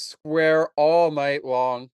was square all night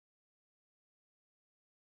long.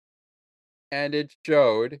 And it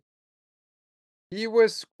showed. He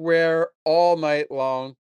was square all night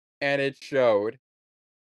long. And it showed.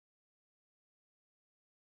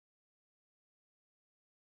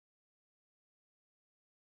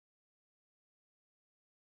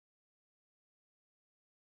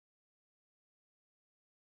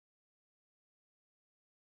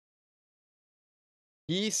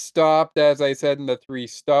 He stopped, as I said, in the 3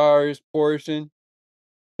 stars portion,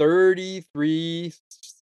 33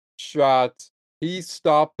 shots. He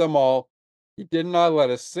stopped them all. He did not let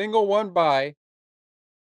a single one by.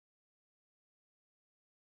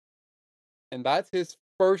 And that's his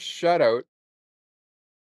first shutout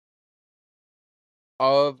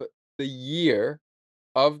of the year,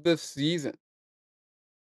 of the season.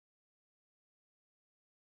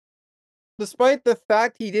 Despite the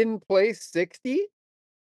fact he didn't play 60?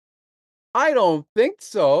 I don't think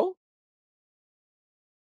so.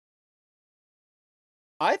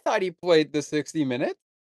 I thought he played the 60 minutes.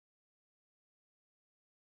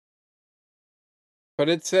 But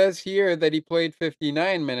it says here that he played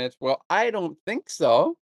 59 minutes. Well, I don't think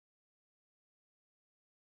so.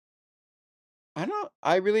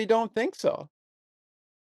 I really don't think so.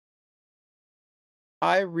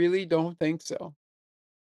 I really don't think so.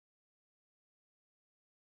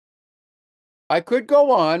 I could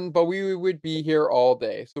go on, but we would be here all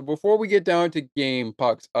day. So before we get down to game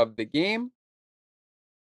pucks of the game,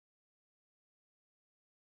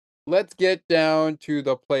 let's get down to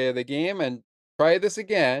the play of the game and try this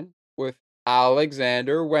again with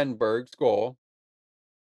Alexander Wenberg's goal.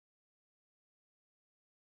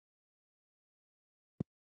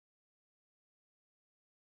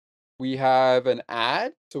 We have an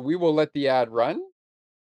ad, so we will let the ad run.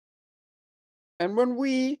 And when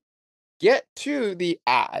we get to the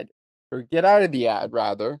ad, or get out of the ad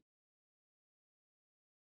rather,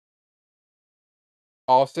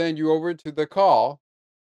 I'll send you over to the call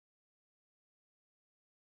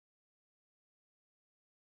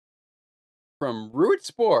from Root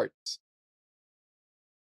Sports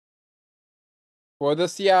for the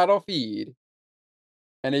Seattle feed.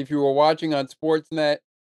 And if you were watching on Sportsnet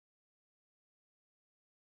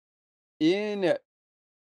in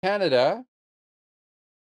Canada,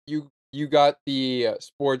 you got the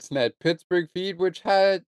Sportsnet Pittsburgh feed, which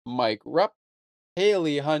had Mike Rupp,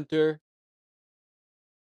 Haley Hunter,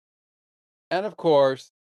 and of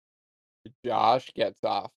course, Josh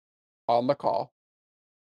Getzoff on the call.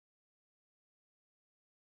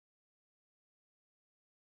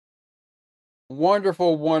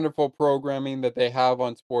 Wonderful, wonderful programming that they have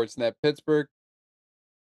on Sportsnet Pittsburgh,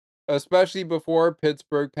 especially before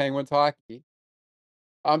Pittsburgh Penguins hockey.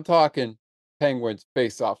 I'm talking Penguins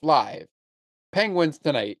Face Off Live, Penguins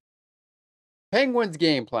Tonight, Penguins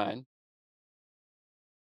Game Plan,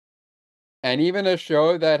 and even a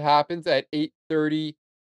show that happens at 8:30,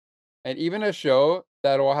 and even a show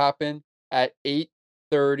that will happen at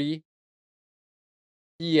 8:30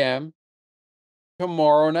 p.m.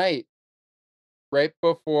 tomorrow night, right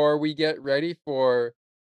before we get ready for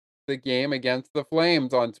the game against the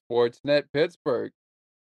Flames on Sportsnet Pittsburgh.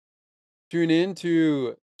 Tune in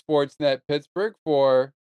to Sportsnet Pittsburgh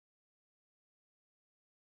for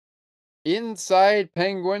Inside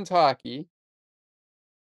Penguins Hockey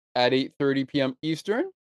at 8:30 p.m.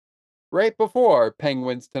 Eastern, right before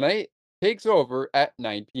Penguins Tonight takes over at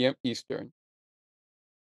 9 p.m. Eastern.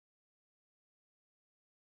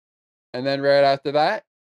 And then right after that,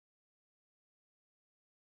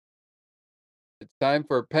 it's time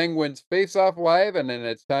for Penguins Face Off Live, and then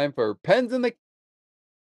it's time for Pens in the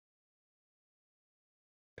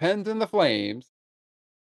Flames.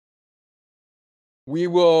 We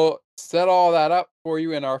will set all that up for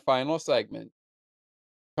you in our final segment,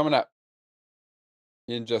 coming up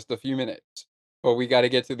in just a few minutes. But we got to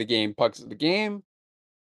get to the game pucks of the game,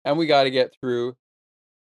 and we got to get through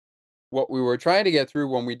what we were trying to get through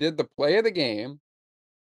when we did the play of the game.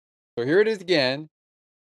 So here it is again,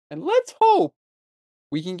 and let's hope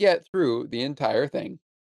we can get through the entire thing.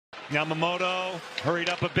 Yamamoto hurried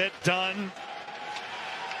up a bit, done.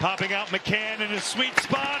 Popping out McCann in his sweet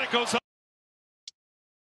spot. It goes up.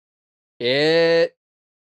 It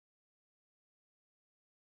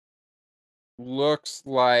looks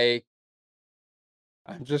like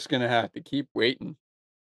I'm just going to have to keep waiting.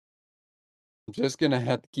 I'm just going to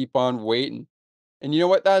have to keep on waiting. And you know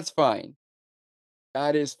what? That's fine.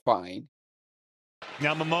 That is fine.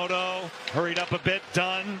 Yamamoto hurried up a bit,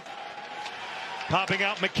 done. Popping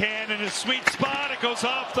out McCann in his sweet spot. It goes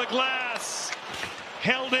off the glass.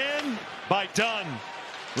 Held in by Dunn.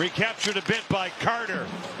 Recaptured a bit by Carter.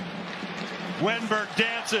 Wenberg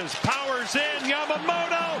dances, powers in.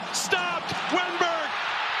 Yamamoto stopped. Wenberg,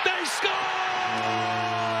 they score!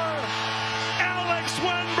 Alex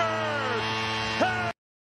Wenberg!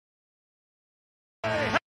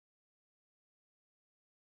 Hey,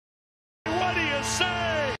 what do you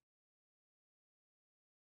say?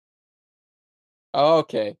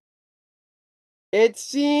 Okay. It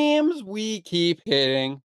seems we keep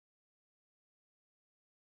hitting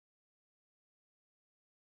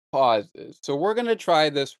pauses. So we're going to try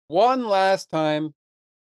this one last time.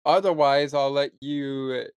 Otherwise, I'll let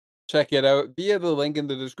you check it out via the link in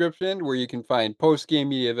the description where you can find post-game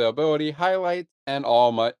media availability, highlights, and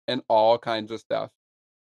all kinds of stuff.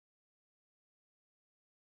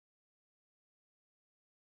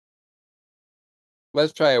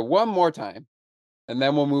 Let's try it one more time, and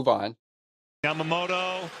then we'll move on.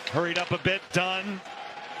 Yamamoto hurried up a bit, done.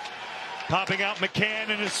 Popping out McCann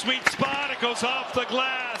in his sweet spot. It goes off the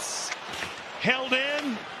glass. Held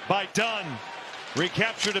in by Dunn.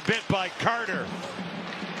 Recaptured a bit by Carter.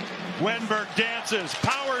 Wenberg dances,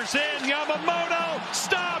 powers in. Yamamoto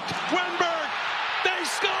stopped. Wenberg, they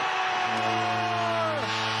score!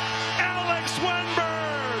 Alex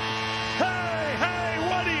Wenberg! Hey, hey,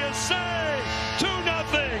 what do you say?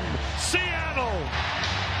 2-0, Seattle.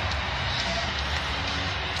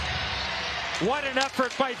 What an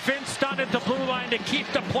effort by Vince Dunn at the blue line to keep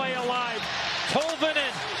the play alive.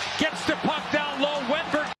 Tolvanen gets the puck down low.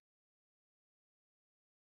 Wenberg.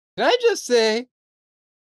 Can I just say,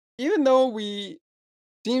 even though we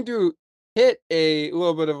seem to hit a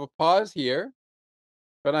little bit of a pause here,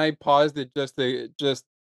 but I paused it just to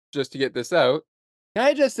get this out. Can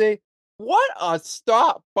I just say, what a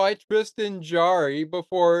stop by Tristan Jarry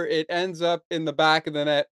before it ends up in the back of the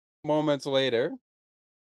net moments later.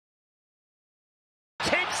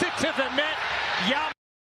 Takes it to the net.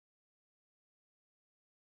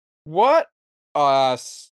 What a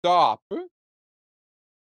stop.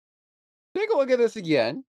 Take a look at this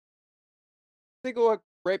again. Take a look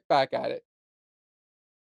right back at it.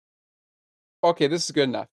 Okay, this is good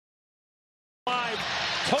enough.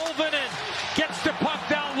 Tolvanen gets the puck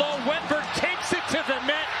down low. Wenberg takes it to the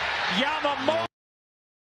net. Yamamoto.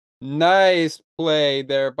 Nice play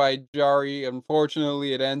there by Jarry.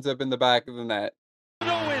 Unfortunately, it ends up in the back of the net.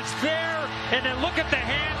 Is there, and then look at the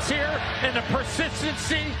hands here and the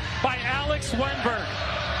persistency by Alex Wenberg.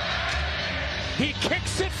 He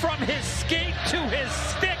kicks it from his skate to his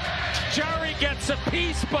stick. Jarry gets a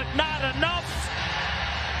piece, but not enough.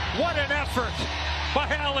 What an effort by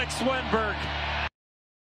Alex Wenberg.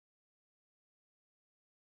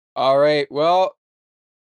 All right, well,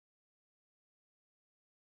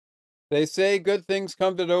 they say good things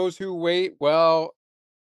come to those who wait. Well,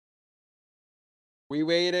 we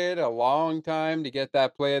waited a long time to get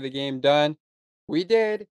that play of the game done. We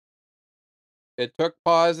did. It took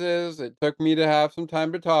pauses. It took me to have some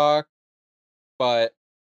time to talk. But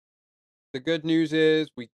the good news is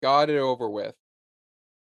we got it over with.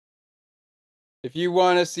 If you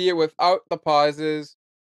want to see it without the pauses,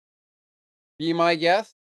 be my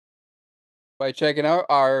guest by checking out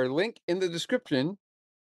our link in the description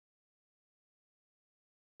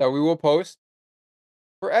that we will post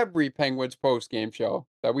for every Penguins post-game show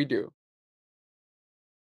that we do.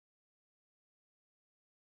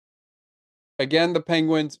 Again, the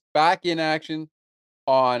Penguins back in action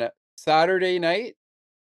on Saturday night.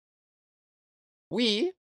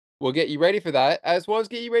 We will get you ready for that, as well as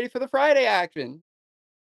get you ready for the Friday action.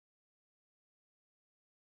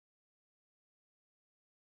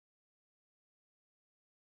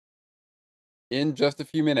 In just a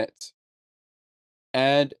few minutes.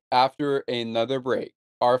 And after another break,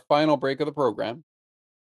 our final break of the program.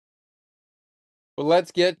 But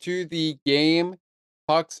let's get to the game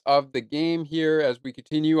pucks of the game here as we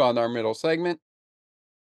continue on our middle segment.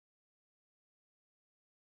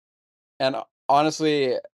 And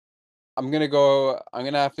honestly, I'm gonna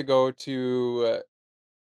have to go to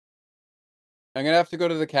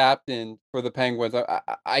the captain for the Penguins.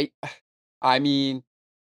 I mean,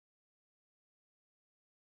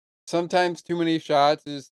 sometimes too many shots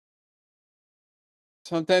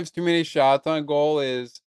on goal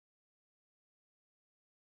is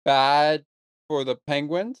bad for the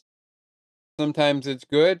Penguins. Sometimes it's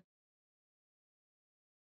good.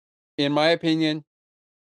 In my opinion,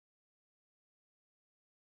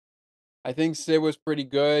 I think Sid was pretty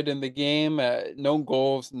good in the game. No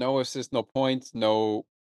goals, no assists, no points, no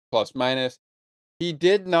plus minus. He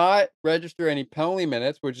did not register any penalty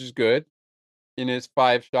minutes, which is good, in his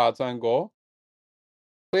 5 shots on goal.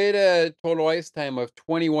 Played a total ice time of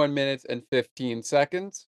 21 minutes and 15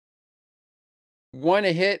 seconds. 1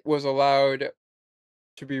 hit was allowed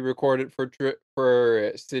to be recorded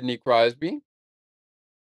for Sidney Crosby.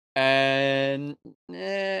 And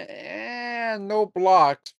no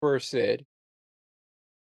blocks for Sid.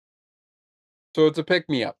 So it's a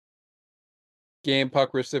pick-me-up. Game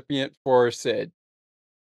puck recipient for Sidney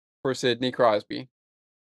Crosby.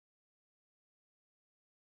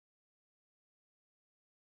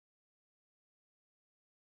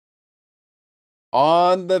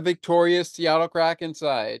 On the victorious Seattle Kraken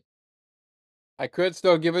side, I could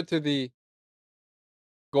still give it to the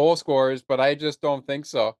goal scorers, but I just don't think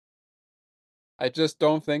so. I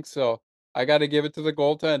got to give it to the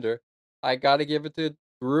goaltender. I got to give it to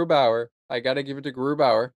Grubauer.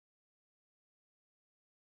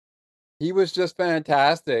 He was just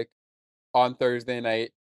fantastic on Thursday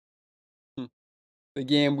night. The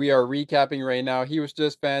game we are recapping right now, he was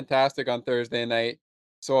just fantastic on Thursday night.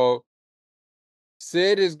 So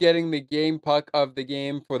Sid is getting the game puck of the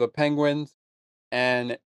game for the Penguins,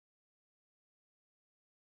 and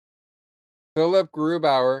Philip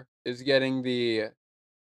Grubauer is getting the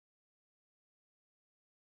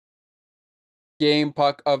game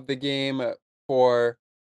puck of the game for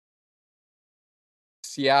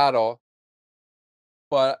Seattle.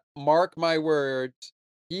 But mark my words,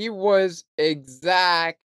 he was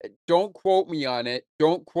exact. Don't quote me on it.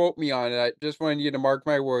 I just wanted you to mark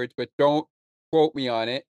my words, but don't quote me on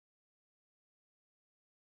it.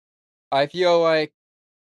 I feel like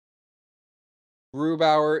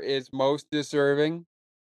Grubauer is most deserving.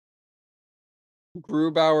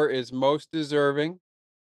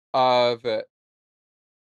 Of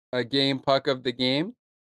a game puck of the game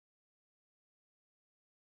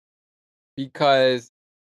because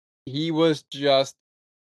he was just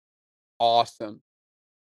awesome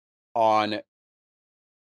on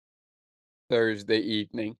Thursday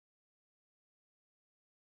evening.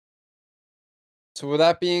 So with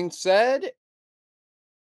that being said,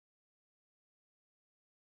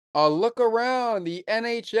 I'll look around the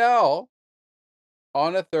NHL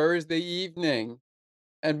on a Thursday evening.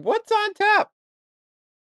 And what's on tap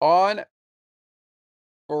on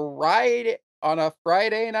a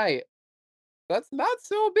Friday night? That's not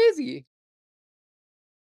so busy.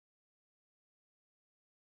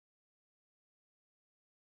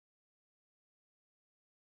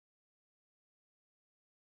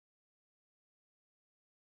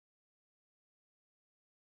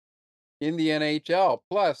 In the NHL.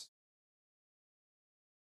 Plus,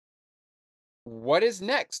 what is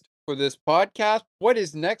next for this podcast? What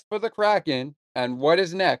is next for the Kraken? And what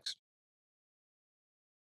is next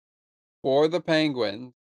for the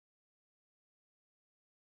Penguins?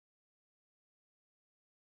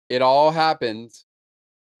 It all happens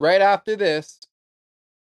right after this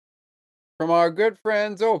from our good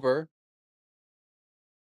friends over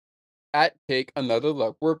at Take Another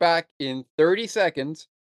Look. We're back in 30 seconds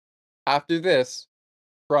after this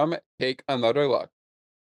from Take Another Look.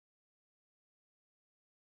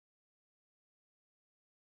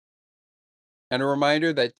 And a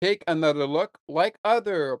reminder that Take Another Look, like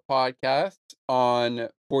other podcasts on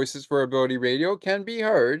Voices for Ability Radio, can be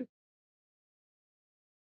heard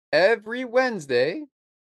every Wednesday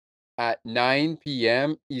at 9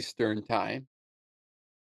 p.m. Eastern Time.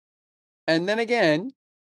 And then again,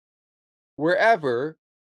 wherever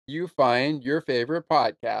you find your favorite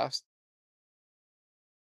podcast.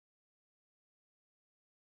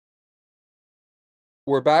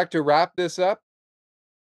 We're back to wrap this up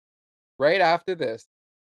right after this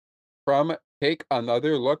from Take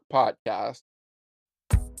Another Look podcast.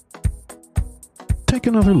 Take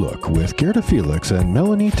Another Look with Gerda Felix and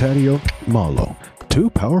Melanie Taddeo Malo. Two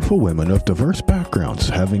powerful women of diverse backgrounds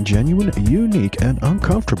having genuine, unique, and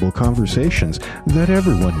uncomfortable conversations that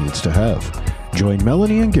everyone needs to have. Join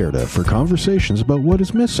Melanie and Gerda for conversations about what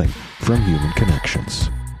is missing from human connections.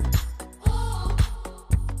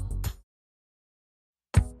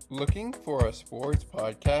 Looking for a sports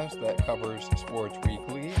podcast that covers sports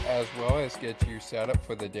weekly as well as gets you set up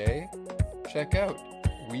for the day? Check out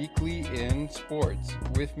Weekly in Sports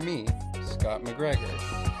with me, Scott McGregor.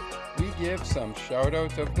 We give some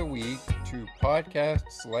shout-outs of the week to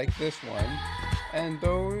podcasts like this one and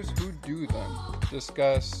those who do them.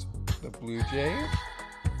 Discuss the Blue Jays,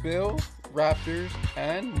 Bills, Raptors,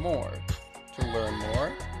 and more. To learn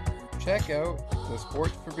more, check out the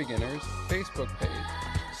Sports for Beginners Facebook page.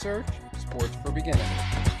 Search Sports for Beginners.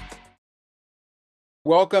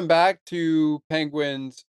 Welcome back to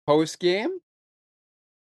Penguins postgame.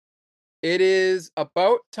 It is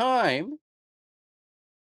about time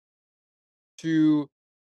to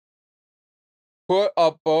put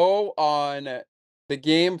a bow on the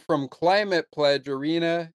game from Climate Pledge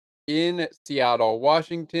Arena in Seattle,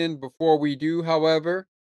 Washington. Before we do, however,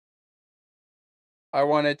 I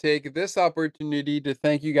want to take this opportunity to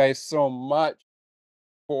thank you guys so much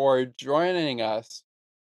for joining us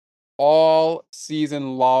all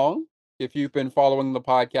season long. If you've been following the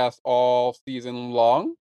podcast all season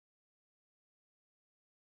long.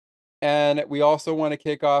 And we also want to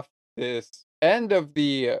kick off this end of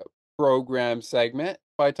the program segment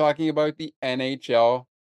by talking about the NHL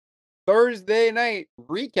Thursday night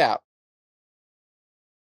recap.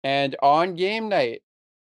 And on game night,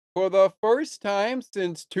 for the first time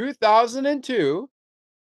since 2002,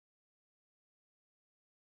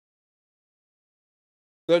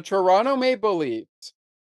 the Toronto Maple Leafs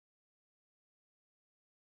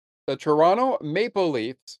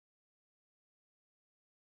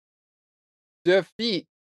defeat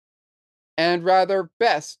and rather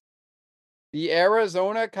best the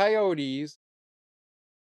Arizona Coyotes,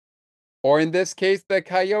 or in this case, the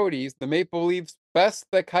Coyotes. The Maple Leafs best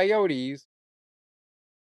the Coyotes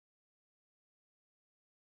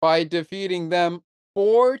by defeating them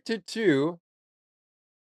 4-2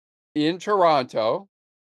 in Toronto.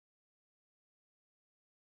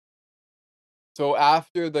 So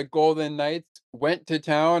after the Golden Knights went to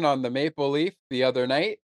town on the Maple Leaf the other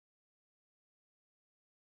night,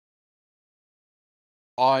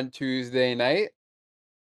 on Tuesday night,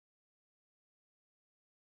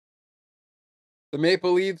 the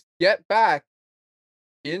Maple Leafs get back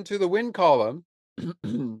into the win column.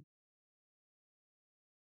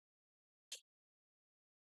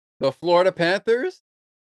 The Florida Panthers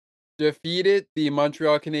defeated the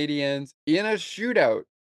Montreal Canadiens in a shootout,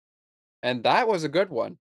 and that was a good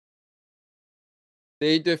one.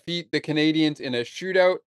 They defeat the Canadiens in a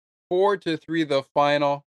shootout, 4-3 the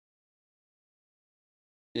final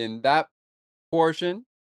in that portion.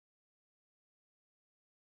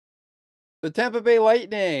 The Tampa Bay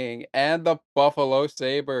Lightning and the Buffalo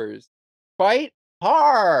Sabres fight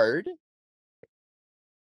hard,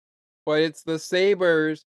 but it's the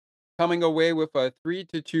Sabres coming away with a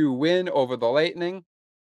 3-2 win over the Lightning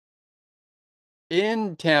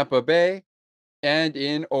in Tampa Bay and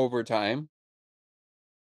in overtime.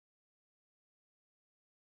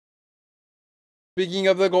 Speaking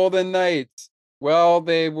of the Golden Knights, well,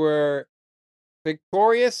 they were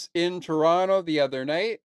victorious in Toronto the other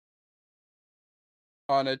night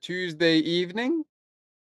on a Tuesday evening.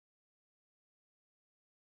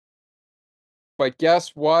 But guess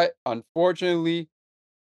what? Unfortunately,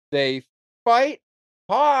 they fight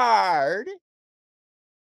hard.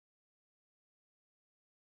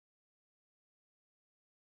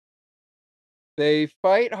 They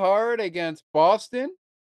fight hard against Boston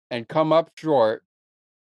and come up short.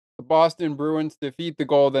 The Boston Bruins defeat the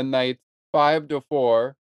Golden Knights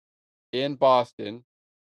 5-4 in Boston,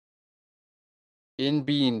 in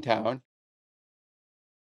Beantown.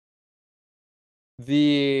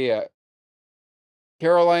 The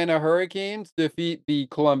Carolina Hurricanes defeat the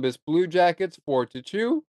Columbus Blue Jackets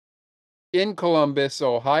 4-2 in Columbus,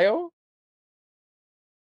 Ohio.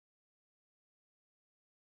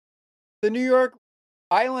 The New York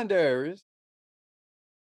Islanders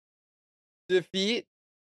defeat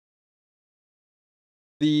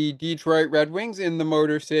the Detroit Red Wings in the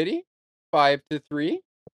Motor City 5-3.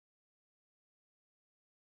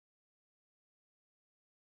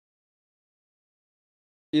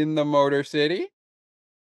 In the Motor City.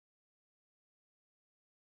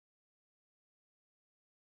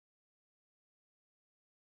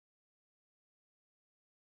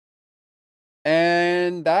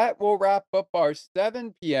 And that will wrap up our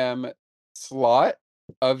 7 p.m. slot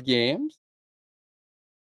of games.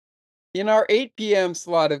 In our 8 p.m.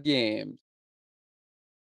 slot of games,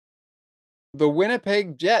 the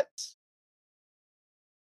Winnipeg Jets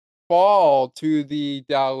fall to the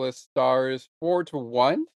Dallas Stars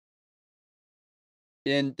 4-1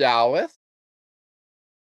 in Dallas.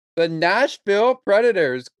 The Nashville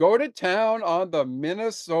Predators go to town on the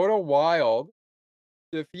Minnesota Wild,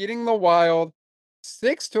 defeating the Wild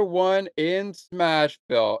 6-1 in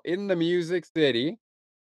Smashville in the Music City.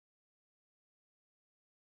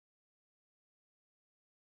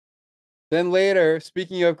 Then later,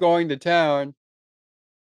 speaking of going to town,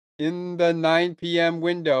 in the 9 p.m.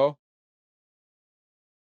 window,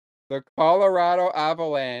 the Colorado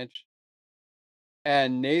Avalanche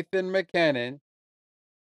and Nathan MacKinnon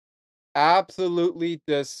absolutely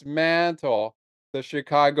dismantle the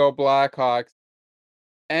Chicago Blackhawks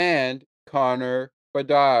and Connor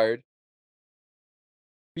Bedard,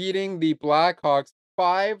 beating the Blackhawks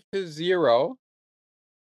 5-0.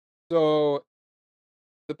 So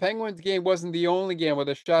the Penguins game wasn't the only game with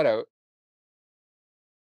a shutout.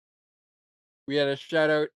 We had a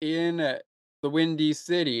shutout in the Windy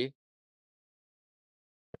City.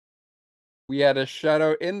 We had a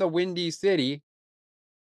shutout in the Windy City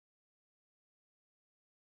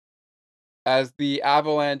as the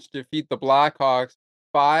Avalanche defeat the Blackhawks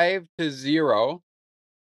 5-0.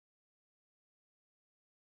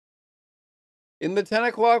 In the 10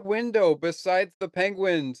 o'clock window, besides the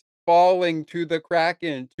Penguins falling to the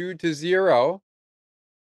Kraken 2-0,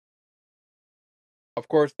 of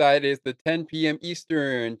course, that is the 10 p.m.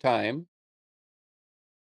 Eastern time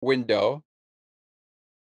window.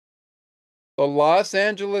 The Los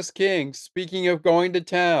Angeles Kings, speaking of going to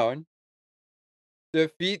town,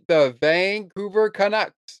 defeat the Vancouver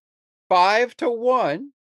Canucks 5-1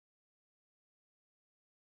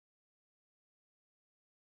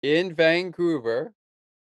 in Vancouver.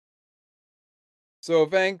 So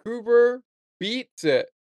Vancouver beats it.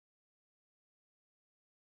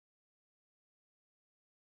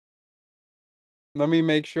 Let me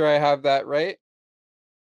make sure I have that right.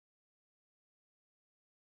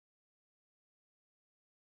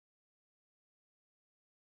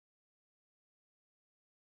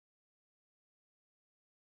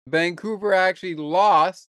 Vancouver actually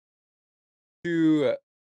lost to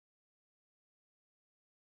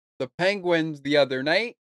the Penguins the other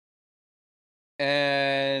night,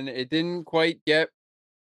 and it didn't quite get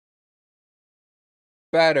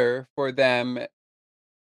better for them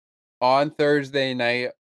on Thursday night.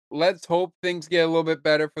 Let's hope things get a little bit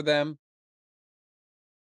better for them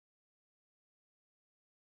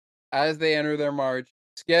as they enter their March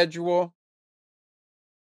schedule.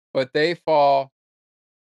 But they fall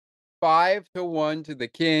 5-1 to the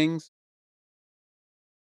Kings.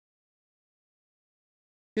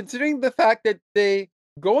 Considering the fact that they,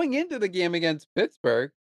 going into the game against Pittsburgh,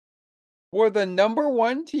 were the number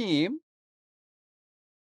one team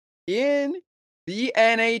in the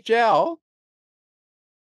NHL.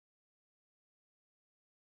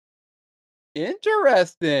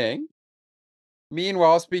 Interesting.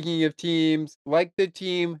 Meanwhile, speaking of teams, like the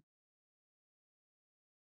team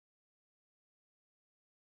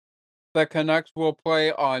the Canucks will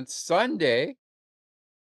play on Sunday,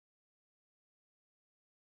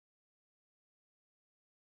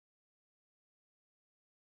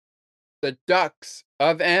 the Ducks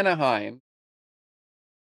of Anaheim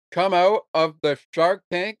come out of the Shark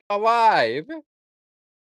Tank alive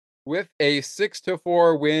with a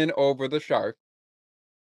 6-4 win over the Sharks.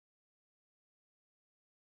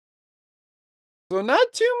 So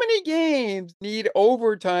not too many games need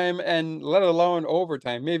overtime, and let alone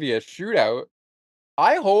overtime, maybe a shootout.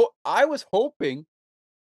 I was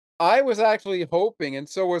actually hoping, and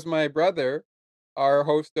so was my brother, our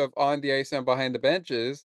host of On the Ice and Behind the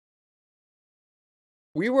Benches.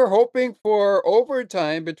 We were hoping for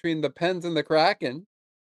overtime between the Pens and the Kraken,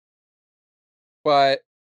 but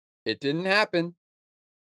it didn't happen.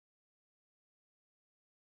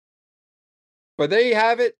 But there you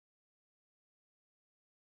have it.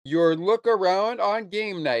 Your look around on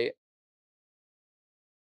game night.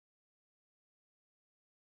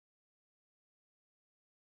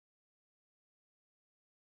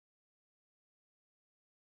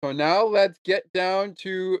 So now let's get down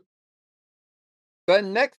to the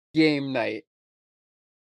next game night.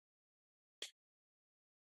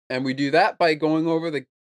 And we do that by going over the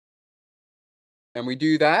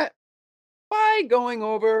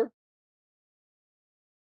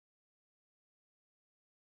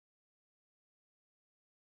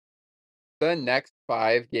next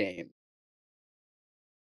 5 games.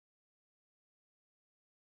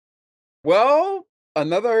 Well,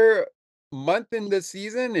 another month in the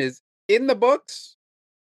season is in the books.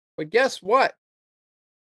 But guess what?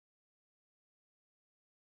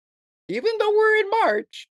 Even though we're in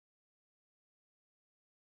March,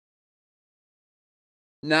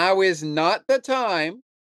 now is not the time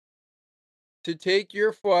to take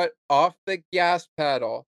your foot off the gas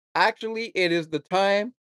pedal Actually, it is the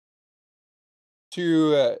time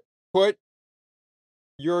to put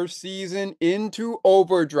your season into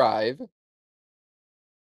overdrive.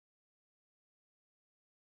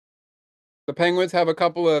 The Penguins have a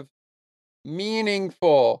couple of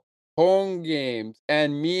meaningful home games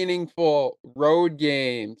and meaningful road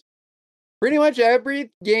games. Pretty much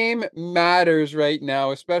every game matters right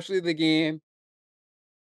now, especially the game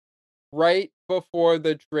right before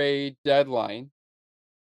the trade deadline.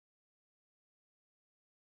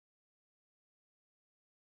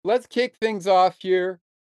 Let's kick things off here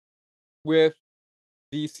with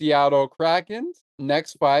the Seattle Kraken's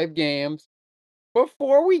next 5 games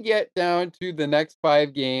before we get down to the next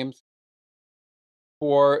 5 games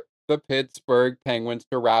for the Pittsburgh Penguins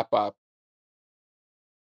to wrap up.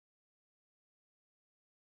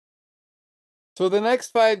 So the next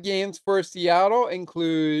 5 games for Seattle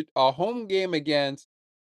include a home game against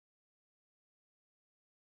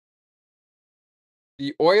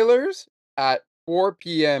the Oilers at 4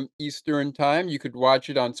 p.m. Eastern Time. You could watch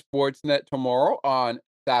it on Sportsnet tomorrow on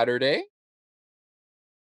Saturday.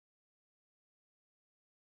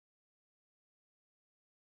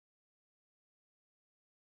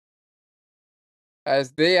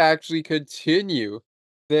 As they actually continue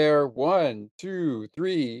their 1, 2,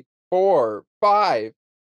 3, 4, 5,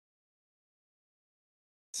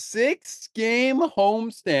 6-game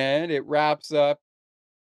homestand. It wraps up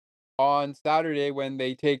on Saturday when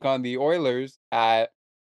they take on the Oilers at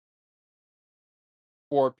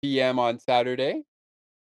 4 p.m. on Saturday.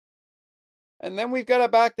 And then we've got a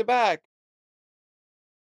back-to-back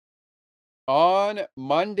on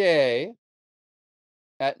Monday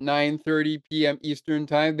at 9:30 p.m. Eastern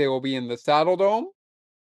Time. They will be in the Saddle Dome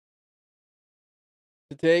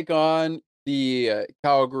to take on the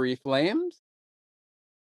Calgary Flames.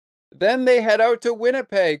 Then they head out to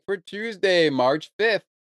Winnipeg for Tuesday, March 5th,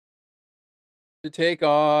 to take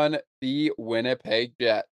on the Winnipeg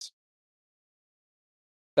Jets.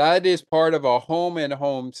 That is part of a home and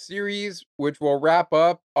home series, which will wrap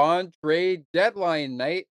up on trade deadline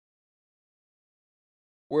night,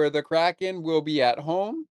 where the Kraken will be at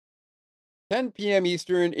home. 10 p.m.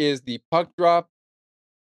 Eastern is the puck drop.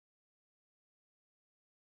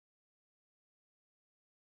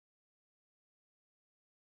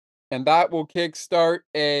 And that will kickstart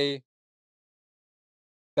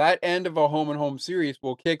that end of a home and home series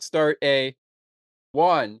will kickstart a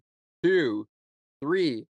 1, 2,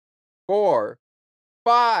 3, 4,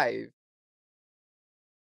 5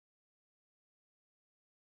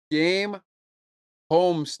 game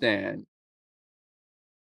homestand.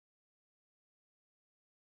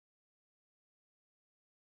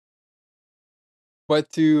 But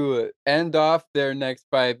to end off their next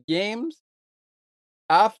 5 games,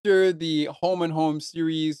 after the home and home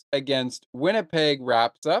series against Winnipeg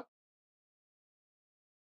wraps up,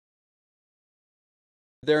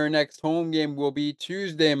 their next home game will be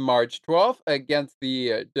Tuesday, March 12th against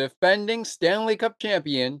the defending Stanley Cup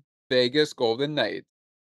champion, Vegas Golden Knights,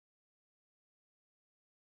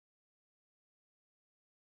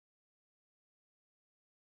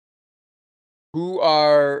 who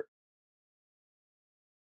are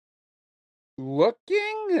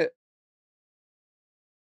looking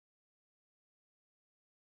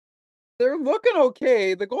they're looking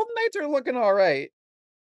okay. The Golden Knights are looking all right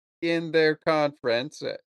in their conference.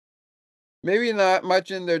 Maybe not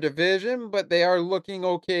much in their division, but they are looking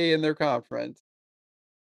okay in their conference.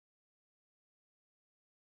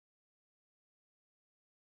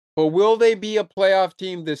 But will they be a playoff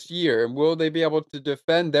team this year? And will they be able to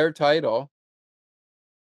defend their title?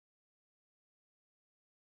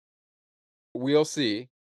 We'll see.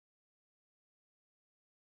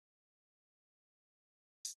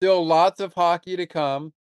 Still lots of hockey to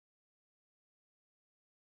come,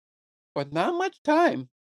 but not much time.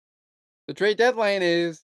 The trade deadline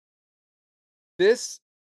is this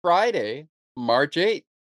Friday, March 8th.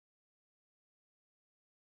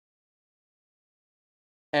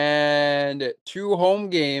 And 2 home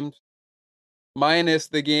games minus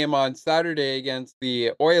the game on Saturday against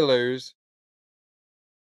the Oilers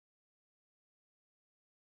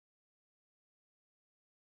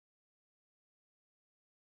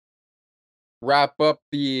wrap up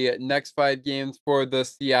the next 5 games for the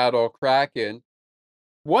Seattle Kraken.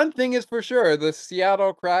 One thing is for sure, the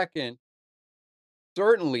Seattle Kraken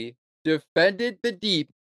certainly defended the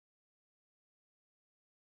deep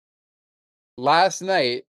last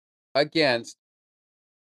night against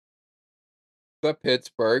the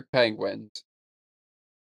Pittsburgh Penguins.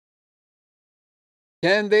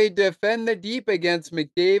 Can they defend the deep against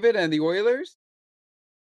McDavid and the Oilers?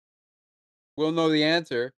 We'll know the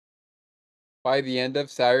answer by the end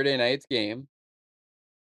of Saturday night's game.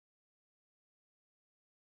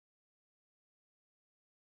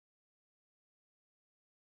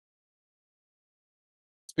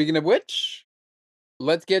 Speaking of which,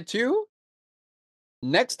 let's get to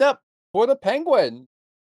next up for the Penguins.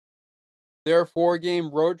 Their 4-game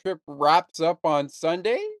road trip wraps up on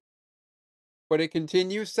Sunday, but it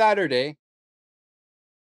continues Saturday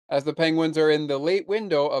as the Penguins are in the late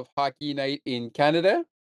window of hockey night in Canada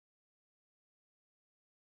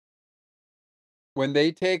when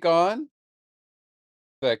they take on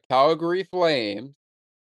the Calgary Flames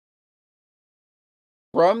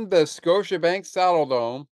from the Scotiabank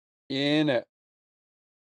Saddledome in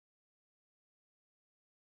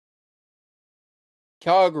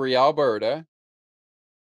Calgary, Alberta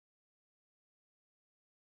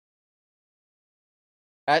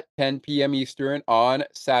at 10 p.m. Eastern on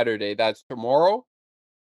Saturday. That's tomorrow.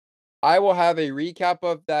 I will have a recap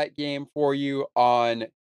of that game for you on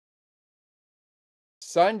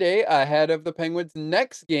Sunday ahead of the Penguins'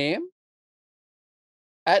 next game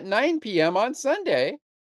at 9 p.m. on Sunday.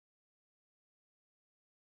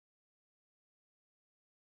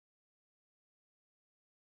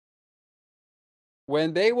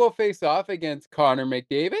 When they will face off against Connor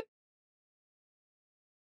McDavid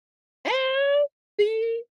and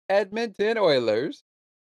the Edmonton Oilers.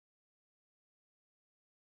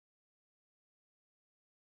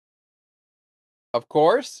 Of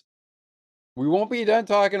course, we won't be done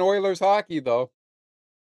talking Oilers hockey, though.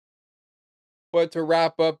 But to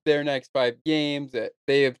wrap up their next 5 games,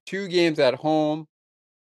 they have 2 games at home.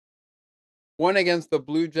 One against the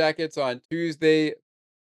Blue Jackets on Tuesday,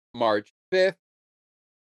 March 5th.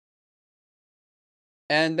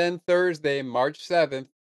 And then Thursday, March 7th,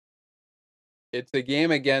 it's a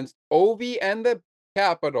game against Ovi and the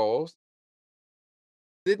Capitals.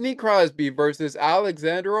 Sidney Crosby versus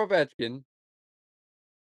Alexander Ovechkin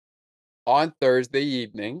on Thursday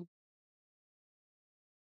evening,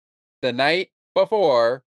 the night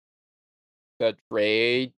before the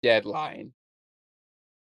trade deadline.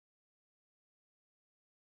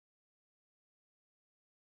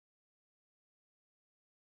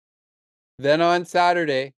 Then on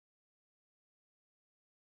Saturday,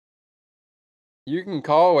 you can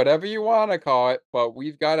call it whatever you want to call it, but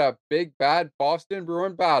we've got a big bad Boston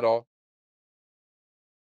Bruin battle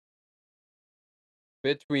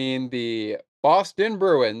between the Boston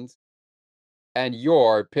Bruins and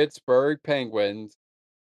your Pittsburgh Penguins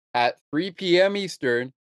at 3 p.m.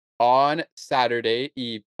 Eastern on Saturday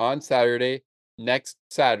next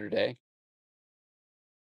Saturday.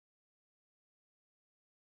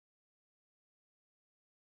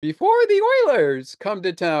 Before the Oilers come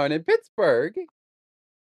to town in Pittsburgh.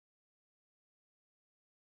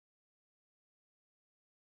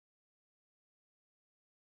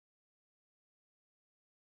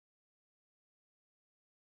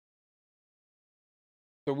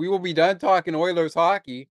 So we will be done talking Oilers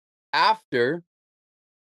hockey after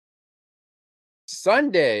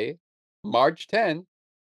Sunday, March 10th,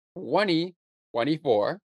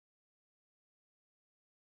 2024.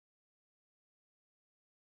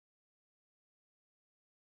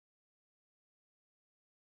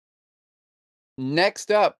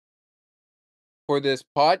 Next up for this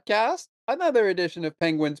podcast, another edition of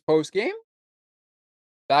Penguins Postgame.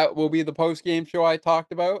 That will be the postgame show I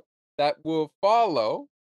talked about. That will follow,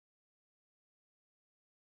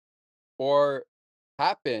 or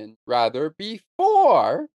happen rather,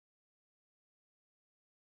 before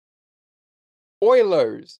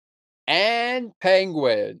Oilers and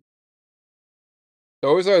Penguins.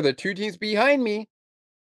 Those are the 2 teams behind me.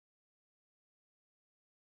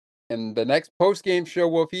 And the next post-game show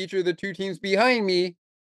will feature the 2 teams behind me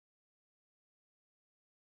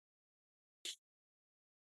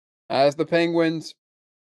as the Penguins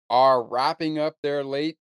are wrapping up their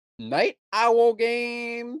late night owl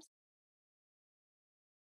games.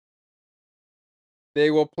 They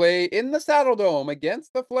will play in the Saddledome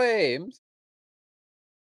against the Flames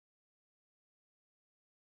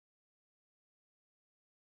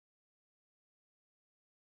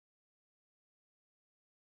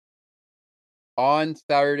on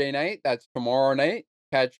Saturday night. That's tomorrow night.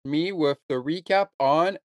 Catch me with the recap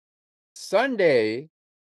on Sunday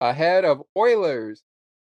ahead of Oilers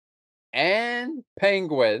and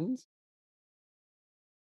Penguins.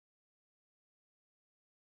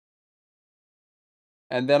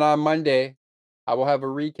 And then on Monday, I will have a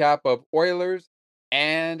recap of Oilers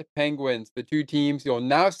and Penguins, the 2 teams you'll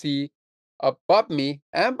now see above me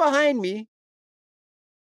and behind me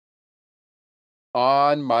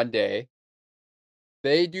on Monday.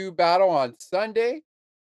 They do battle on Sunday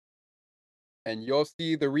and you'll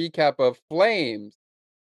see the recap of Flames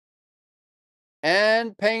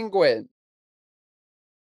and Penguins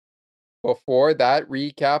before that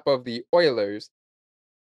recap of the Oilers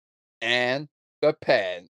and the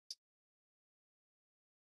Pens.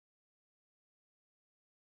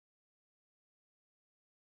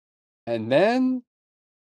 And then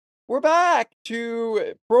we're back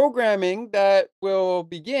to programming that will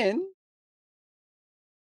begin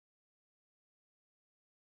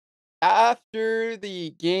after the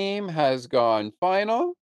game has gone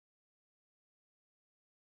final,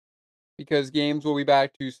 because games will be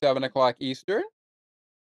back to 7 o'clock Eastern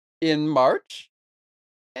in March,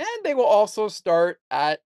 and they will also start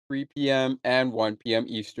at 3 p.m. and 1 p.m.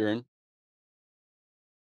 Eastern.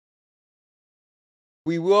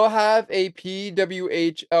 We will have a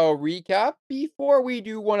PWHL recap before we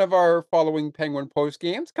do one of our following Penguin post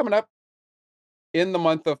games coming up in the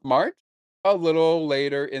month of March, a little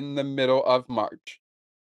later in the middle of March.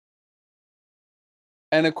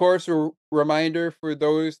 And of course, a reminder for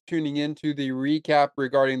those tuning into the recap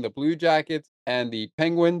regarding the Blue Jackets and the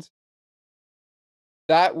Penguins,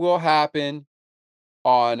 that will happen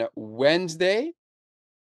on Wednesday.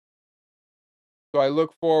 So I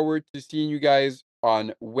look forward to seeing you guys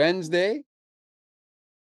on Wednesday.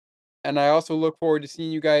 And I also look forward to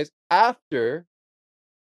seeing you guys after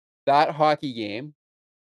that hockey game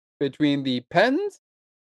between the Pens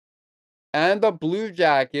and the Blue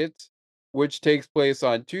Jackets, which takes place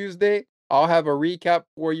on Tuesday. I'll have a recap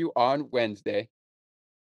for you on Wednesday.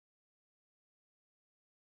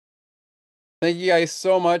 Thank you guys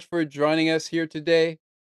so much for joining us here today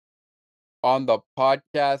on the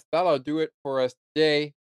podcast. That'll do it for us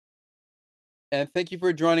today. And thank you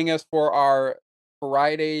for joining us for our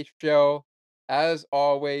Friday show. As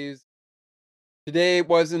always, today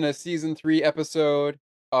wasn't a season 3 episode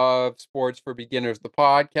of Sports for Beginners, the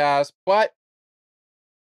podcast, but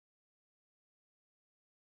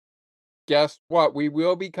guess what? We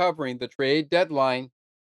will be covering the trade deadline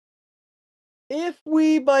if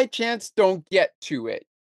we by chance don't get to it.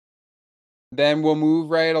 Then we'll move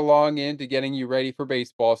right along into getting you ready for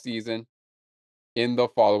baseball season in the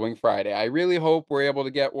following Friday. I really hope we're able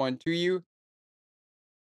to get one to you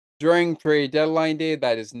during trade deadline day.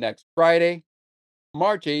 That is next Friday,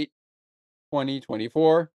 March 8th,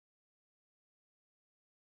 2024.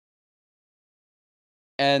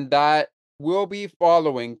 And that will be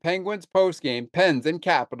following Penguins postgame, Pens and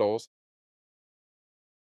Capitals.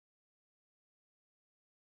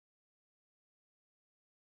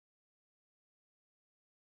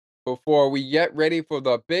 Before we get ready for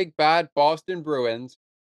the big bad Boston Bruins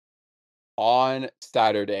on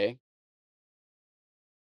Saturday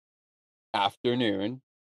afternoon.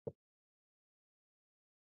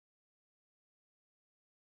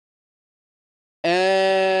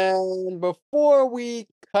 And before we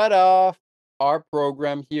cut off our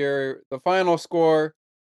program here, the final score: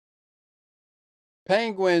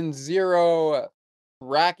 Penguins 0,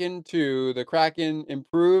 Kraken 2. The Kraken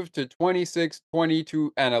improved to 26,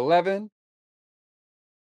 22, and 11.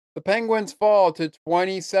 The Penguins fall to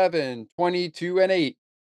 27, 22, and 8.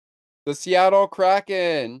 The Seattle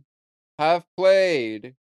Kraken have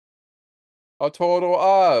played a total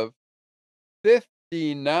of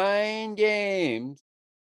 59 games.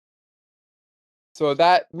 So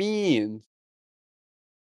that means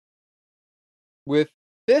with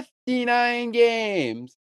 59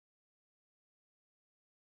 games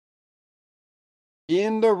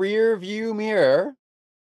in the rear view mirror,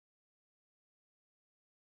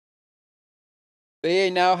 they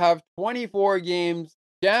now have 24 games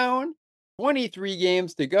down, 23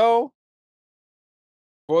 games to go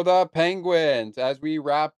for the Penguins as we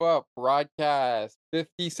wrap up broadcast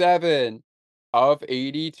 57 of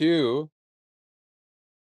 82.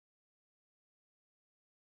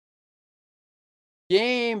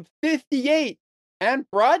 Game 58 and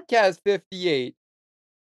broadcast 58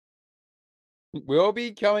 will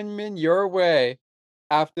be coming your way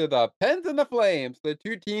after the Pens and the Flames, the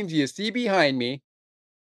two teams you see behind me.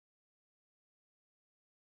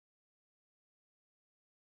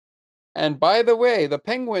 And by the way, the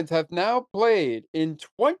Penguins have now played in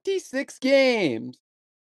 26 games.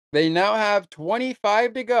 They now have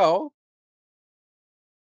 25 to go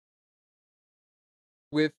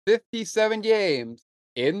with 57 games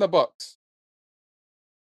in the books.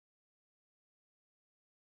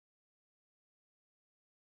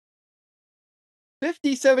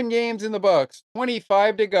 "57 games in the books,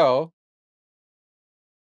 25 to go,"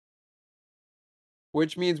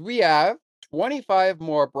 which means we have 25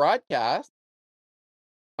 more broadcasts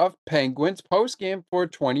of Penguins postgame for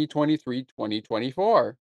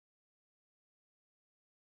 2023-2024.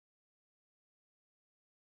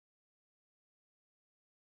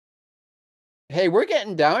 hey, we're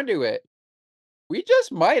getting down to it. We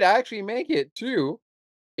just might actually make it to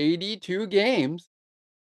 82 games.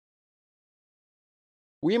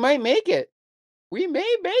 We might make it. We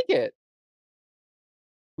may make it.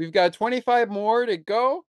 We've got 25 more to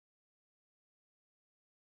go.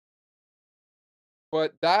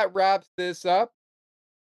 But that wraps this up.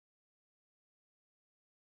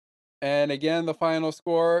 And again, the final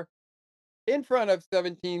score in front of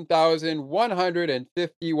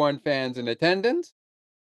 17,151 fans in attendance.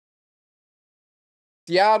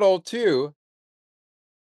 Seattle 2.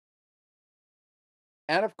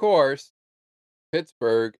 And of course,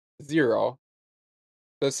 Pittsburgh 0.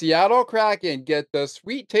 The Seattle Kraken get the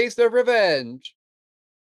sweet taste of revenge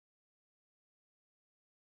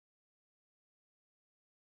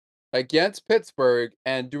against Pittsburgh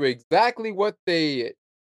and do exactly what they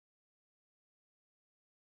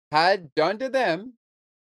had done to them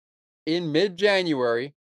in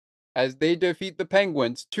mid-January as they defeat the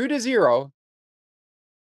Penguins 2-0.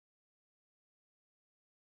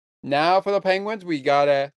 Now for the Penguins, we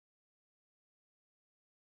gotta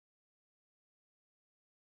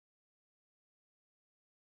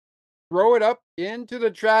throw it up into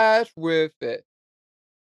the trash with it.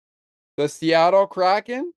 The Seattle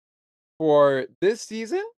Kraken for this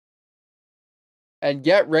season and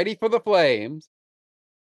get ready for the Flames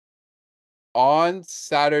on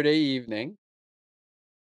Saturday evening.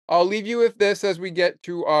 I'll leave you with this as we get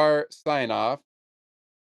to our sign-off.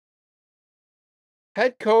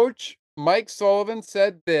 Head coach Mike Sullivan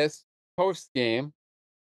said this post-game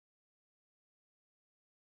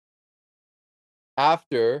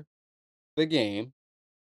after the game.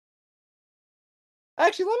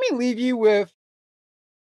 Actually, let me leave you with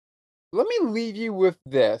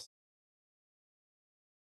this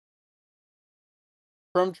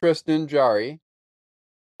from Tristan Jarry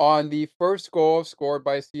on the first goal scored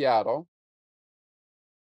by Seattle.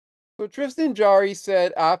 So Tristan Jarry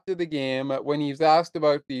said after the game, when he was asked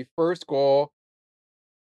about the first goal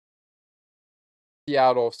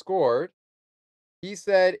Seattle scored, he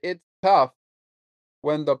said it's tough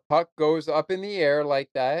when the puck goes up in the air like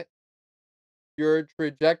that. Your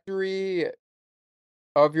trajectory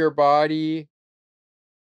of your body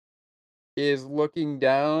is looking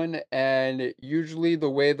down, and usually the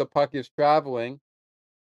way the puck is traveling,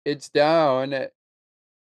 it's down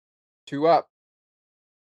to up.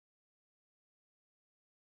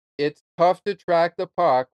 It's tough to track the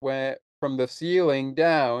puck when from the ceiling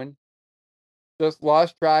down. Just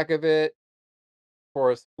lost track of it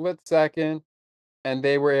for a split second, and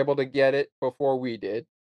they were able to get it before we did.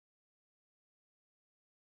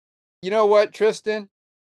 You know what, Tristan?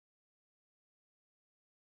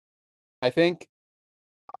 I think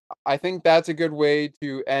that's a good way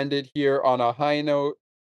to end it here on a high note.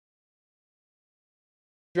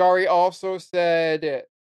 Jari also said,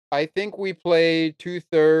 I think we played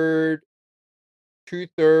two-third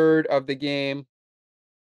of the game.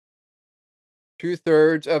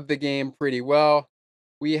 Two-thirds of the game pretty well.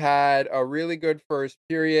 We had a really good first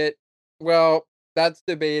period. Well, that's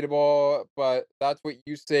debatable, but that's what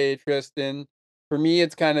you say, Tristan. For me,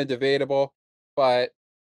 it's kind of debatable, but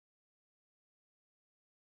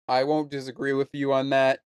I won't disagree with you on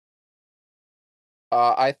that.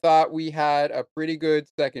 I thought we had a pretty good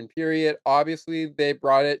second period. Obviously, they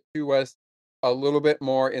brought it to us a little bit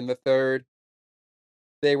more in the third.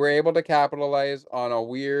 They were able to capitalize on a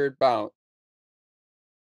weird bounce.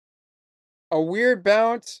 A weird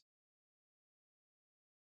bounce?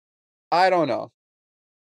 I don't know.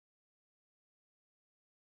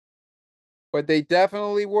 But they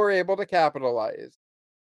definitely were able to capitalize.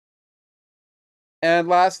 And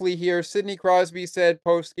lastly here, Sidney Crosby said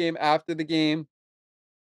post-game after the game,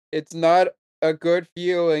 it's not a good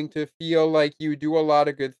feeling to feel like you do a lot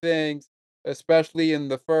of good things, especially in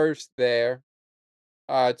the first there.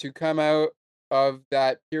 To come out of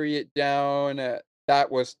that period down,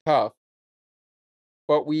 that was tough.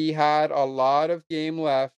 But we had a lot of game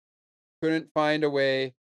left, couldn't find a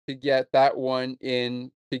way to get that one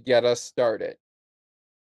in to get us started.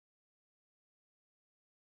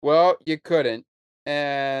 Well, you couldn't.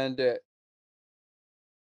 And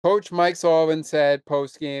Coach Mike Sullivan said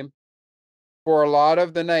post-game, for a lot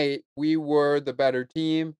of the night, we were the better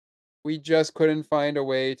team. We just couldn't find a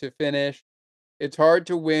way to finish. It's hard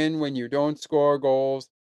to win when you don't score goals.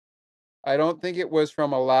 I don't think it was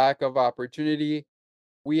from a lack of opportunity.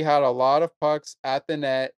 We had a lot of pucks at the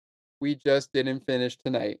net. We just didn't finish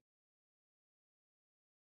tonight.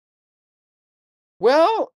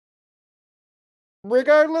 Well,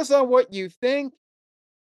 regardless of what you think,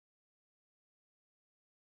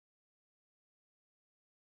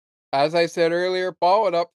 As I said earlier, ball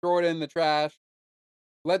it up, throw it in the trash.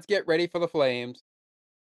 Let's get ready for the Flames.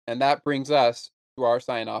 And that brings us to our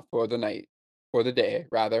sign-off for the night. For the day,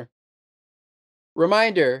 rather.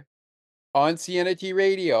 Reminder, on CNT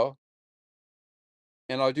Radio,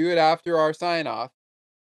 and I'll do it after our sign-off.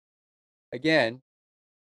 Again,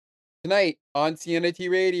 tonight on CNT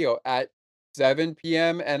Radio at 7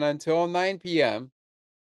 p.m. and until 9 p.m.,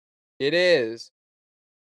 it is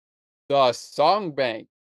the Song Bank.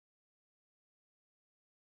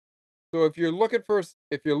 So if you're looking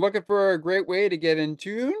for a great way to get in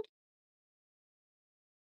tune,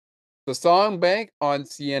 the Song Bank on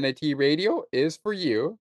CNT Radio is for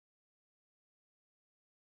you.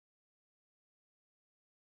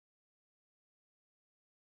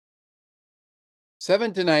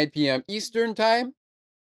 Seven to 9 p.m. Eastern Time.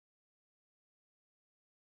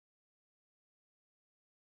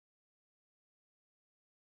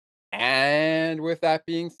 And with that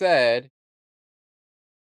being said,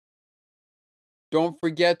 don't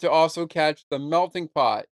forget to also catch the Melting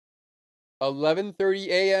Pot, 11:30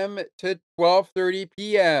 a.m. to 12:30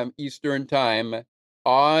 p.m. Eastern Time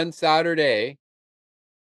on Saturday.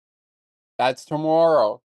 That's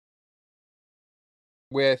tomorrow.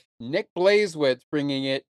 With Nick Blazewitz bringing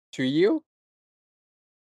it to you.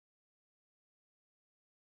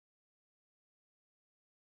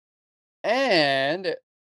 And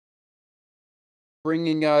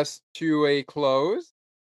bringing us to a close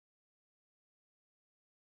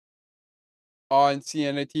on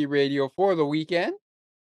CNT Radio for the weekend.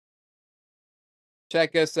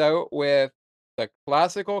 Check us out with the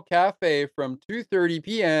Classical Cafe from 2:30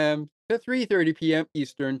 p.m. to 3:30 p.m.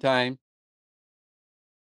 Eastern Time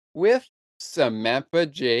with Samantha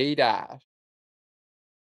J. Dash.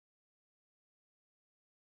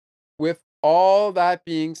 With all that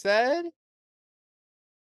being said,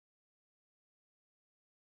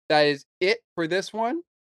 that is it for this one.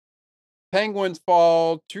 Penguins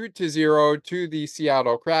fall 2-0 to the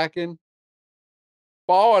Seattle Kraken.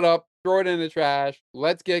 Ball it up, throw it in the trash.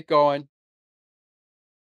 Let's get going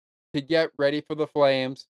to get ready for the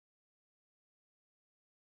Flames.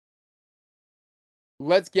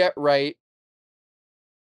 Let's get right,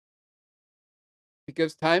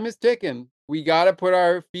 because time is ticking. We got to put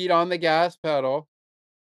our feet on the gas pedal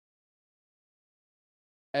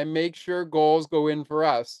and make sure goals go in for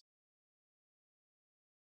us.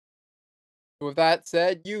 With that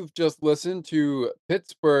said, you've just listened to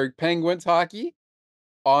Pittsburgh Penguins hockey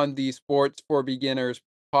on the Sports for Beginners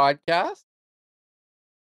podcast.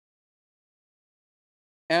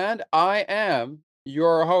 And I am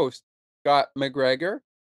your host, Scott McGregor,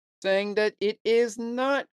 saying that it is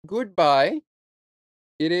not goodbye.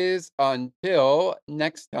 It is until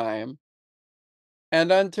next time.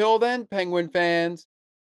 And until then, Penguin fans,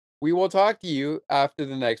 we will talk to you after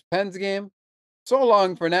the next Pens game. So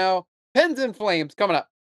long for now. Pens and Flames coming up.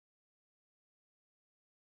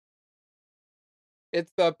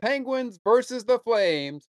 It's the Penguins versus the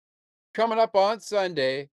Flames coming up on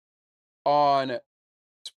Sunday on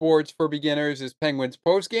Sports for Beginners' Penguins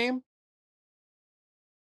postgame.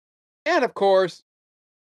 And of course,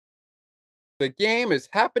 the game is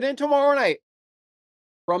happening tomorrow night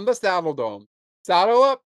from the Saddle Dome. Saddle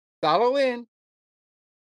up, saddle in.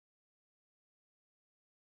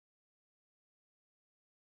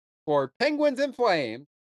 For Penguins and Flames,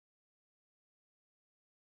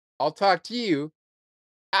 I'll talk to you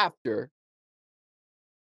after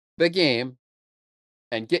the game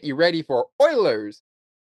and get you ready for Oilers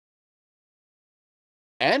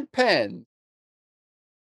and Pens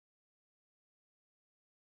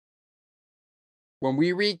when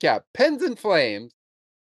we recap Pens and Flames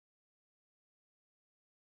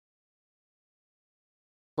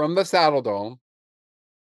from the Saddle Dome.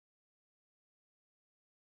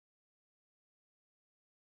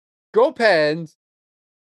 Go Pens!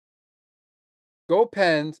 Go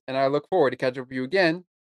Pens, and I look forward to catching up with you again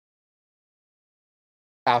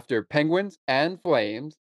after Penguins and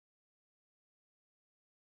Flames.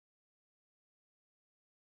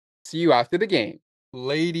 See you after the game.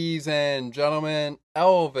 Ladies and gentlemen,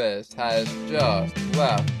 Elvis has just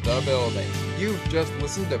left the building. You've just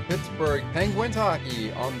listened to Pittsburgh Penguins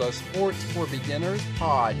hockey on the Sports for Beginners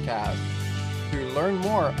podcast. To learn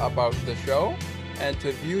more about the show and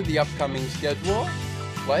to view the upcoming schedule,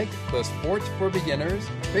 like the Sports for Beginners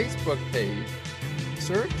Facebook page.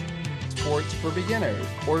 Search Sports for Beginners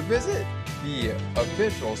or visit the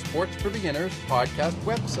official Sports for Beginners podcast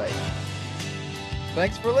website.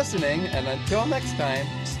 Thanks for listening, and until next time,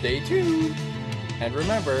 stay tuned. And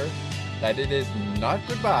remember, that it is not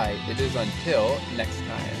goodbye, it is until next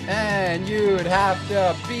time. And you'd have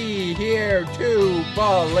to be here to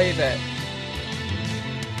believe it.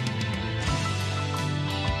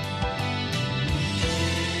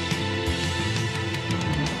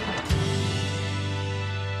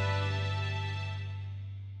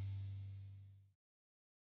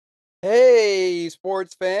 Hey,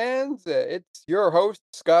 sports fans. It's your host,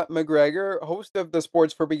 Scott McGregor, host of the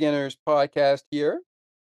Sports for Beginners podcast here.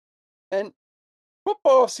 And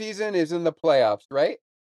football season is in the playoffs, right?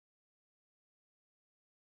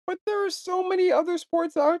 But there are so many other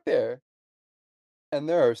sports out there. And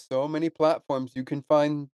there are so many platforms you can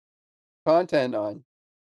find content on.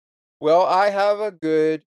 Well, I have a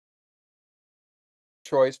good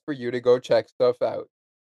choice for you to go check stuff out.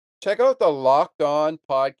 Check out the Locked On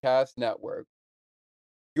Podcast Network.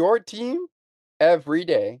 Your team every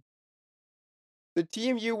day. The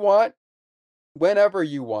team you want whenever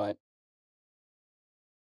you want.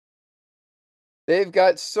 They've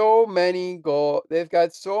got so many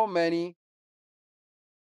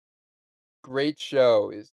great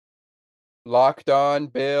shows. Locked On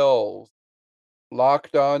Bills,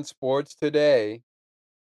 Locked On Sports Today,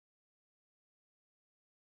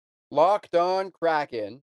 Locked On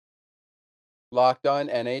Kraken, Locked On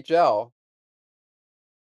NHL,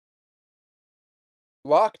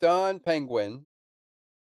 Locked On Penguin,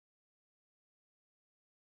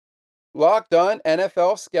 Locked On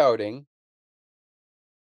NFL Scouting,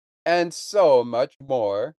 and so much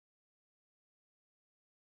more.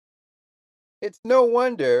 It's no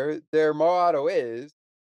wonder their motto is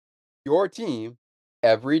your team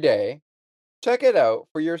every day. Check it out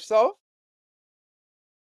for yourself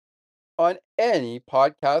on any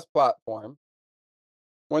podcast platform.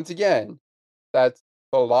 Once again, that's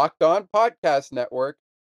the Locked On Podcast Network,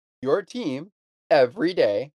 your team every day.